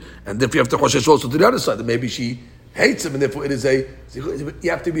Girushin, and therefore you have to choshesh also to the other side, that maybe she hates him, and therefore it is you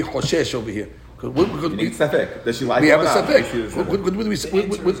have to be choshesh over here. You need safek. Does she like we have a safek.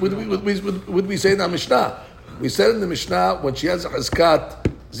 Would we say in the Mishnah? We said in the Mishnah, when she has a cheskat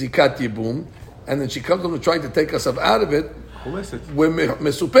zikat yibum, and then she comes along trying to take herself out of it, we're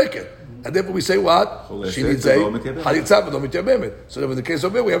mesupeket. And therefore we say what? She needs a halitza v'lo mityabemet. So in the case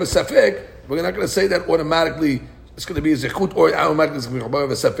of it, we have a safek. We're not going to say that automatically it's going to be a zechut, or automatically it's going to be a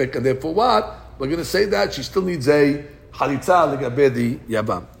safek. And therefore what? We're going to say that she still needs a halitza l'gabeh di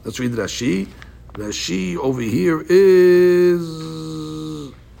yabam. Let's read Rashi. Rashi over here is...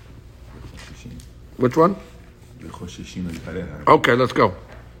 Which one? Okay, let's go.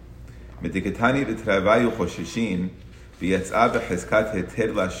 מדקתני לתרוויו חוששין, ויצאה בחזקת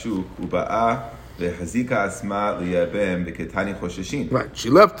היתר לשוק, ובאה והחזיקה עצמה לייבם בקתני חוששין. Right, she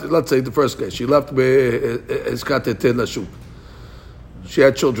left, let's say the first case, she left בחזקת היתר לשוק. She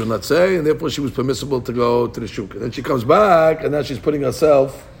had children, let's say, and therefore she was permissible to go to the shuk. And then she comes back, and now she's putting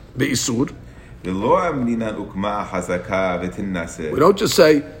herself be'isur. We don't just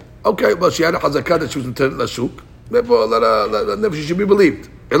say, okay, well, she had a hazakah that she was intended la shuk. Therefore, let her, she should be believed.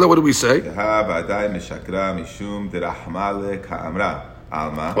 Ella, what do we say?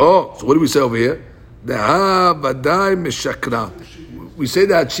 Oh, so what do we say over here? We say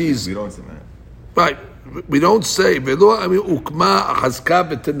that she's... We don't say that. Right. We don't say,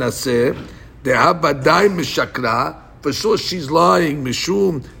 for sure she's lying,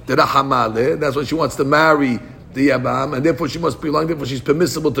 mishum derahamale. That's why she wants to marry the Yabam, and therefore she must be lying. Therefore she's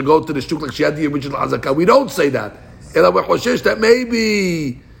permissible to go to the shuk like she had the original hazakah. We don't say that. That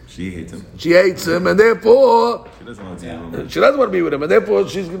maybe she hates him. She hates him, and therefore she doesn't want to be with him. She doesn't want to be with him, and therefore we're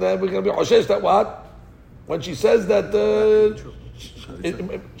going to be choshesh that what? When she says that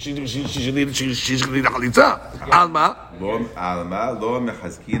she's going to need a halitza. Alma. Lo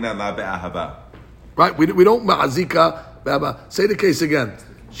mechazkina la be'ahava. Right, we don't ma'azika. Say the case again.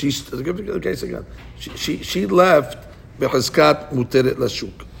 give the case again. She left bechazkat muteret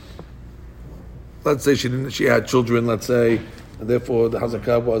lashuk. Let's say she had children, let's say, and therefore the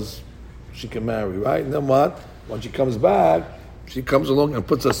hazakah was she can marry, right? And then what? When she comes back, she comes along and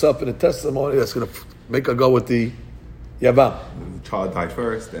puts herself in a testimony that's going to make her go with the yavam. The child died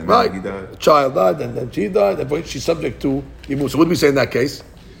first, and right. then he died. The child died, and then she died, and she's subject to yibum. So what do we say in that case?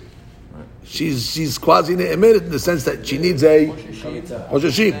 She's quasi ne'emet in the sense that she needs a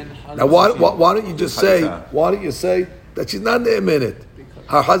hoshashim. Now why don't you just say? Why don't you say that she's not ne'emet?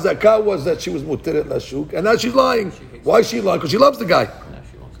 Her hazakah was that she was muteret lashuk, and now she's lying. Why is she lying? Because she loves the guy.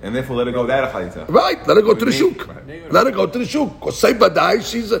 And therefore, let her go without a chalitza. Right, let her go to the shuk. Right. Let her go to the shuk. Because Seiba dies,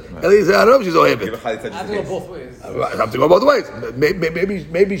 she's I don't know if she's ohevet. Have to go both ways. Right, have to go both ways.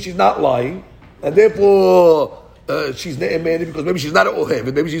 Maybe she's not lying, and therefore she's ne'emet because maybe she's not an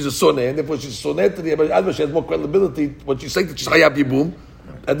ohevet. Maybe she's a soneh, and therefore she's a soneh to the Abba. She has more credibility when she's saying that she's hayab yibum,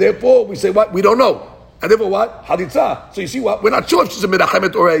 and therefore we say what we don't know, and therefore what halitza. So you see what we're not sure if she's a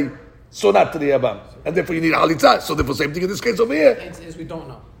merachemet or a sonat to the Abba, and therefore you need a halitza. So therefore same thing in this case over here. Is we don't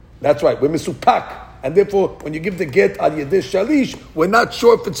know. That's right. We're misupak. And therefore, when you give the get al yedei shalish, we're not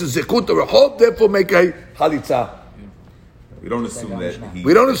sure if it's a zikut or a hob, therefore make a halitza. We don't assume that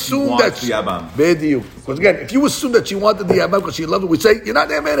we don't assume that the yabam. Because again, if you assume that she wanted the yabam because she loved it, we say, you're not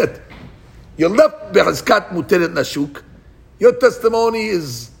ne'emet. You're left behazkat muteret nashuk. Your testimony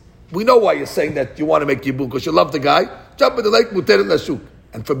is, we know why you're saying that you want to make yibum because you love the guy. Jump in the lake, muteret nashuk.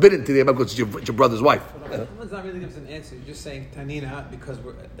 And forbidden to the yabam because it's your brother's wife. Someone's not really giving us an answer. You're just saying tanina because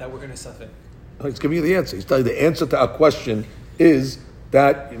we're in a suffix. No, he's giving you the answer. He's telling you the answer to our question is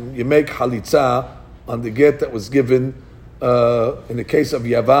that you make halitza on the get that was given in the case of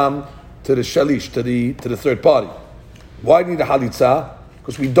yavam to the shalish, to the third party. Why do you need a halitza?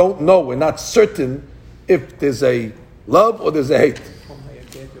 Because we don't know. We're not certain if there's a love or there's a hate.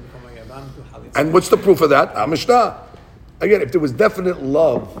 And what's the proof of that? Mishnah. Again, if there was definite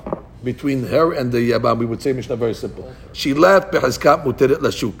love between her and the Yabam, we would say Mishnah very simple. She left behazkat muteret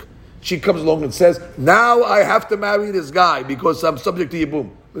lashuk. She comes along and says, now I have to marry this guy because I'm subject to Yibum.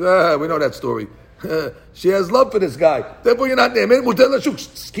 We know that story. She has love for this guy. Therefore you're not ne'emet muteret lashuk.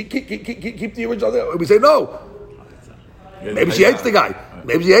 Keep the original there. We say no. Maybe she hates the guy.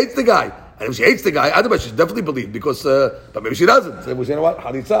 Maybe she hates the guy. And if she hates the guy, otherwise she's definitely believed because, but maybe she doesn't. So we say, you know what?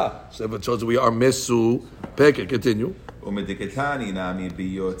 Halitza. So if it shows we are mesu peke. Continue. Go to the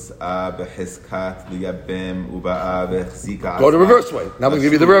reverse way. Now I'm going to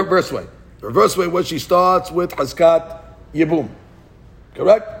give you the reverse way. The reverse way was she starts with Hazkat Yibum.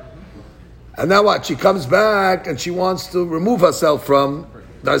 Correct? And now what? She comes back and she wants to remove herself from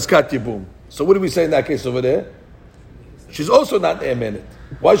the Hazkat Yibum. So what do we say in that case over there? She's also not ne'emet.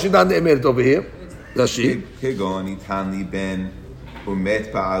 Why is she not ne'emet over here? Does she? And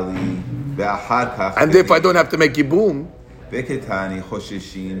if I don't have to make Yibum,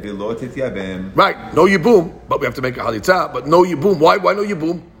 right, no Yibum, but we have to make a halitza, but no Yibum. Why no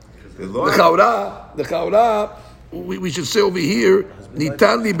Yibum? The chaura, we should say over here,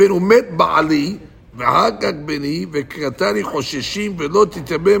 Nitan li ben umet ba'ali, v'hagag beni, v'kratani chosheshim, v'lo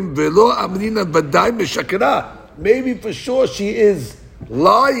titabem, v'lo amrina v'day meshakra. Maybe for sure she is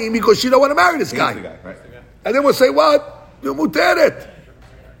lying because she don't want to marry this guy. And then we'll say what? You're muteret.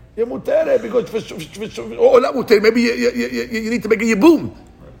 You're muteret because or not muteret. Maybe you need to make a yibum.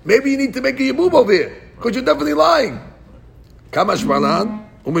 Maybe you need to make a yibum over here because you're definitely lying. Kamash malan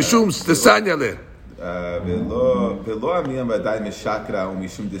umishum desanya le.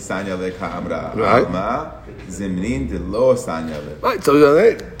 Right. So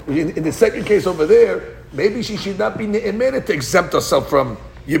in the second case over there, maybe she should not be ne'emet to exempt herself from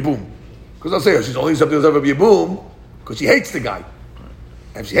yibum. Because I'll say she's only exempt herself from yibum because she hates the guy.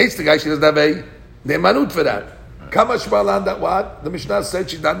 And if she hates the guy, she doesn't have a ne'emanut for that. Kamash malan that what? The Mishnah said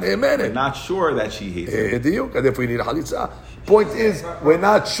she's not ne'emet. We're not sure that she hates him. And therefore you need a halitza. Point is, we're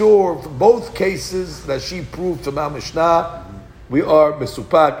not sure for both cases that she proved to Ma'am Mishnah. We are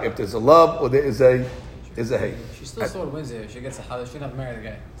mesupak if there's a love or there is a hate. She still sort of wins here. She gets a halitza. She doesn't marry the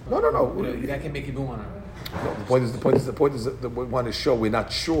guy. No. The guy can make a boom on her. No, the point is that we want to show we're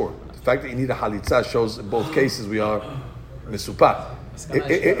not sure. The fact that you need a halitza shows in both cases we are mesupak.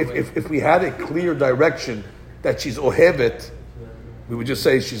 If we had a clear direction that she's ohevet, we would just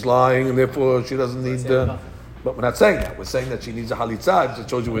say she's lying and therefore she doesn't need the. But we're not saying that. We're saying that she needs a halitza. It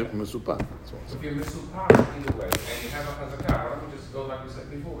shows you we're mesupak. If you're mesupak either way, and you have a chazakah, why don't we just go like we said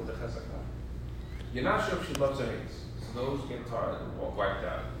before with the chazakah? You're not sure if she loves or hates. So those get tired or wiped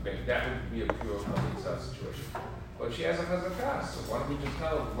out. That would be a pure halitza situation. But she has a chazakah, so why don't we just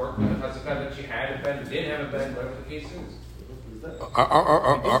work with the chazakah that she had a bed, didn't have a bed, whatever the case is.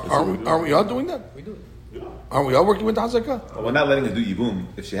 Aren't we all doing that? We do it. Aren't we all working with the hazakah? Well, we're not letting her do yibum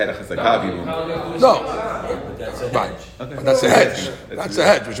if she had a chazakah yibum. No. But that's a Right. hedge. But that's a hedge. That's a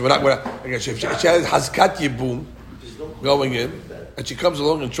hedge. Which we're not. Again, if she has hazkat yibum going in, and she comes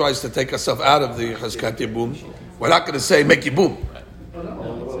along and tries to take herself out of the hazkat yibum, we're not going to say make yibum.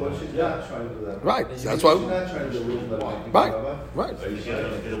 Well, she's not trying to do that. Right. That's why. She's not trying to do it. Right. Right.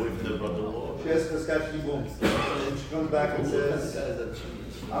 Get away from the brother-in-law. She has chazkat yibum. And she comes back and says,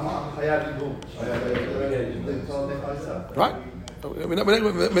 I'm hayat yibum. They told me myself. Right. We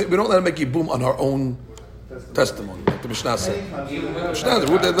don't let her make yibum on her own testimony, like the Mishnah said. Mishnah,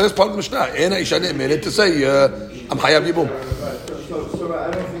 that's part of the Mishnah. Ena isha ne'emenet to say, I'm hayab yibum. So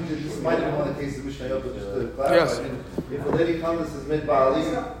I don't think that this might have been one of the cases of Mishnah, but just to clarify, Yes. if a lady comes and says mid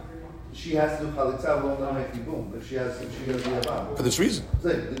ba'ali, she has to do chalitza, we won't make yibum. If she does the yabam. For this reason.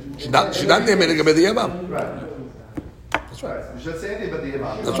 She's She's not ne'emenet gabe the yabam. Right. That's right. She doesn't say anything about the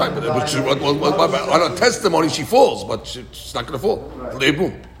yabam. That's right. But on her testimony, she falls, but she's not going to fall. For the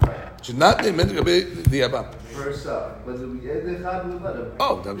yibum. She's not ne'emenet gabe the yabam. For herself. But we let her.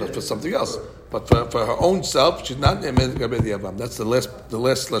 Oh, that's for something else. But for her own self, she's not ne'emenet gabe the yabam. That's the last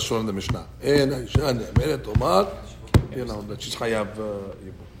lashon of the Mishnah. Ena isha ne'emenet omar, that she's hayab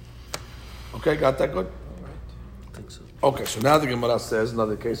yibum. Okay, got that good? Okay, so now the Gemara says,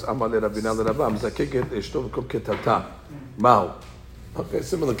 another case, Amar le Rabina le Rabba, Mzakiket eshto v'kol ketata. Mao. Okay,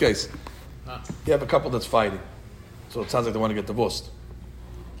 similar case. You have a couple that's fighting. So it sounds like they want to get divorced.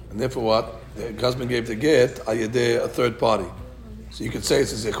 And therefore what? The husband gave the get, ayedeh, a third party. So you could say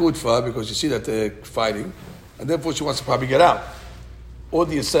it's a zechutfa because you see that they're fighting, and therefore she wants to probably get out. Or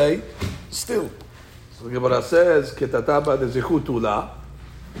do you say, still? So the Gemara says, ketata ba de zechutula,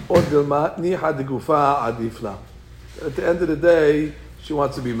 or dilma niha de gufa adifla. At the end of the day, she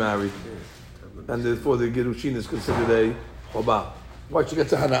wants to be married. And therefore the Girushin is considered a choba. Why she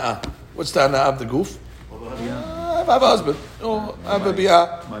gets a hana'ah? What's the hana'ah of the goof? I have a husband. Oh, I have a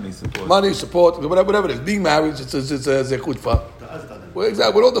biyah. Money, support, whatever it is. Being married, it's a zechutfa. Well,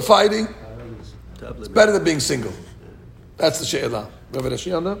 exactly. With all the fighting, it's better than being single. That's the she'elah. We have a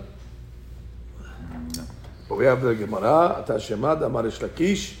Rashi on that? But we have the Gemara, Ata Shemad, Amar Ish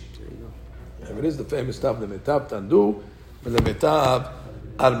Lakish. And it is the famous tav lemetab tandu, lemetab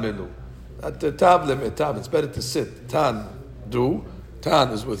armelu. At the tav lemetab, it's better to sit. Tan, do.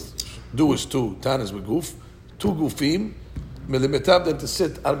 Tan is with, do is two. Tan is with goof. Two gufim. Lemetab than to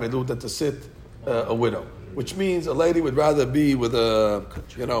sit armelu, than to sit a widow. Which means a lady would rather be with a,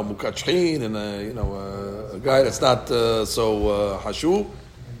 mukachrin and a guy that's not so hashu.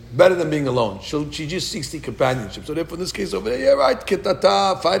 Better than being alone. She just seeks the companionship. So therefore, in this case over there, yeah, right,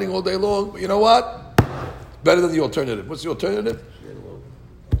 kitata, fighting all day long. But you know what? Better than the alternative. What's the alternative?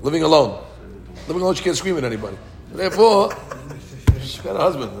 Living alone. Living alone, she can't scream at anybody. Therefore, she's got a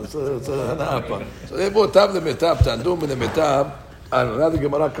husband. It's a hana'apa. So therefore, tav lemetab, tandum lemetab. I don't know. Now the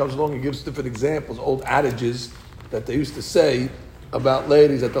Gemara comes along and gives different examples, old adages that they used to say about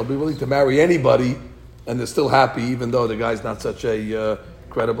ladies that they'll be willing to marry anybody and they're still happy even though the guy's not such a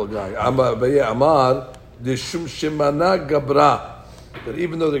credible guy. Amar, the shimana gabra, that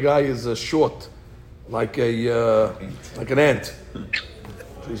even though the guy is short, like an ant,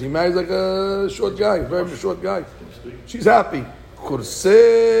 she marries like a short guy, very short guy. She's happy.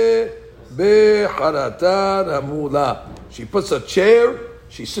 Kurse beharata ramula. She puts a chair.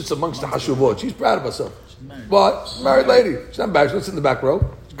 She sits amongst the hashuvot. She's proud of herself. But married lady, she's not embarrassed. She doesn't sit in the back row.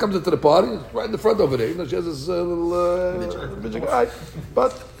 She comes into the party, right in the front over there. She has this little midget guy,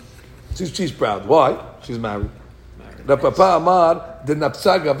 but she's proud. Why? She's married. The Papa Amar the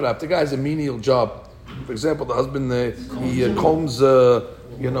napsa gavra. The guy has a menial job. For example, the husband he combs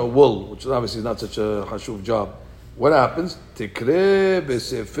wool, which obviously is not such a hashuv job. What happens? Tikre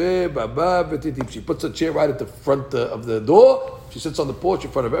besefe baba betitip. She puts a chair right at the front of the door. She sits on the porch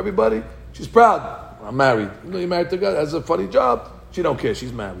in front of everybody. She's proud. I'm married. You know, you're married to a guy that has a funny job. She don't care.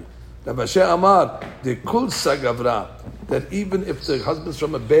 She's married. Rabbi Amar the kul sagavra, that even if the husband's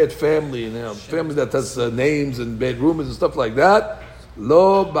from a bad family, family that has names and bad rumors and stuff like that,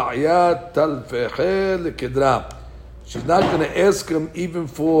 lo ba'yat talfechel kedra. She's not going to ask him even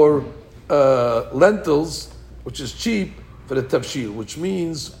for lentils, which is cheap, for the tafshil, which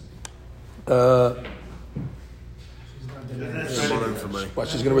means she's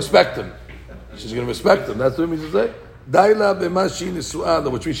going to respect him. She's going to respect him. That's what it means to say. Daila b'mashin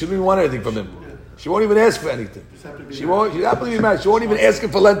su'ada, which means she doesn't even want anything from him. She won't even ask for anything. She's happy to be married. She won't even ask him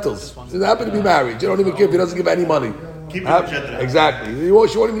for lentils. She's happy to be married. She don't even care if he doesn't give any money. Exactly. She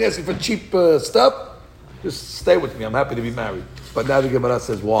won't even ask him for cheap stuff. Just stay with me. I'm happy to be married. But now the Gemara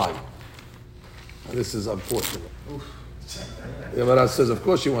says why. And this is unfortunate. Gemara says, of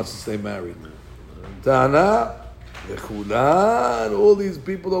course she wants to stay married. Tana, Yechulan, all these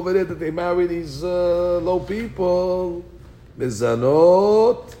people over there that they marry these low people,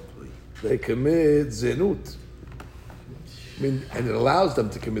 Mizanot, they commit zenut. I mean, and it allows them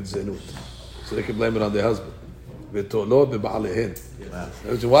to commit zenut, so they can blame it on their husband. V'tolot b'ba'alehin.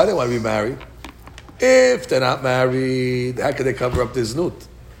 Why they want to be married? If they're not married, how can they cover up their znut?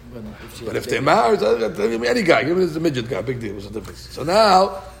 But if they're married, any guy, give me this midget guy, big deal, what's the difference? So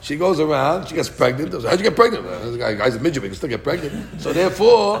now she goes around, she gets pregnant. How'd you get pregnant? This guy's a midget, but he can still get pregnant. So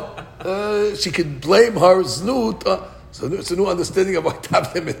therefore, she can blame her znut. So it's a new understanding of what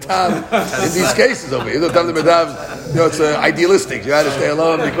Tav Mitav in these cases over here. Tav Mitav, it's idealistic. She had to stay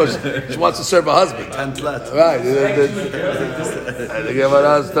alone because she wants to serve her husband. Right. The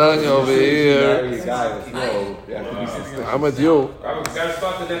Gemara is telling you over here. I'm with you. Robert, we gotta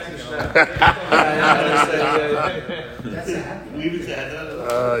start the next Mishnah.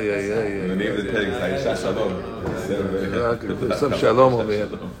 The name of the peg is Aisha Shalom. There's some shalom over here.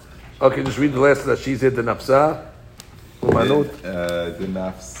 Okay, just read the last that she's here, the Nafsa. Umanut.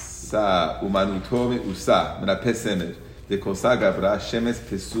 דנפסה אומנותו מאוסה, מנפה סמר, דקוסה גברה, שמש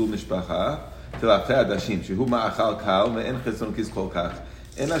פסול משפחה, תלפי עדשים, שהוא מאכל קל, ואין חסרון כיס כל כך.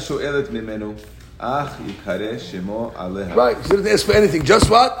 אינה שואלת ממנו, אך יקרא שמו עליה. Right, she didn't ask for anything, just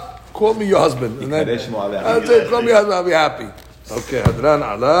what? Call me your husband. יקרא שמו עליה. I'll say, call me your husband, I'll be happy. Okay, הדרן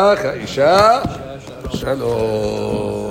עלך, האישה, שלום.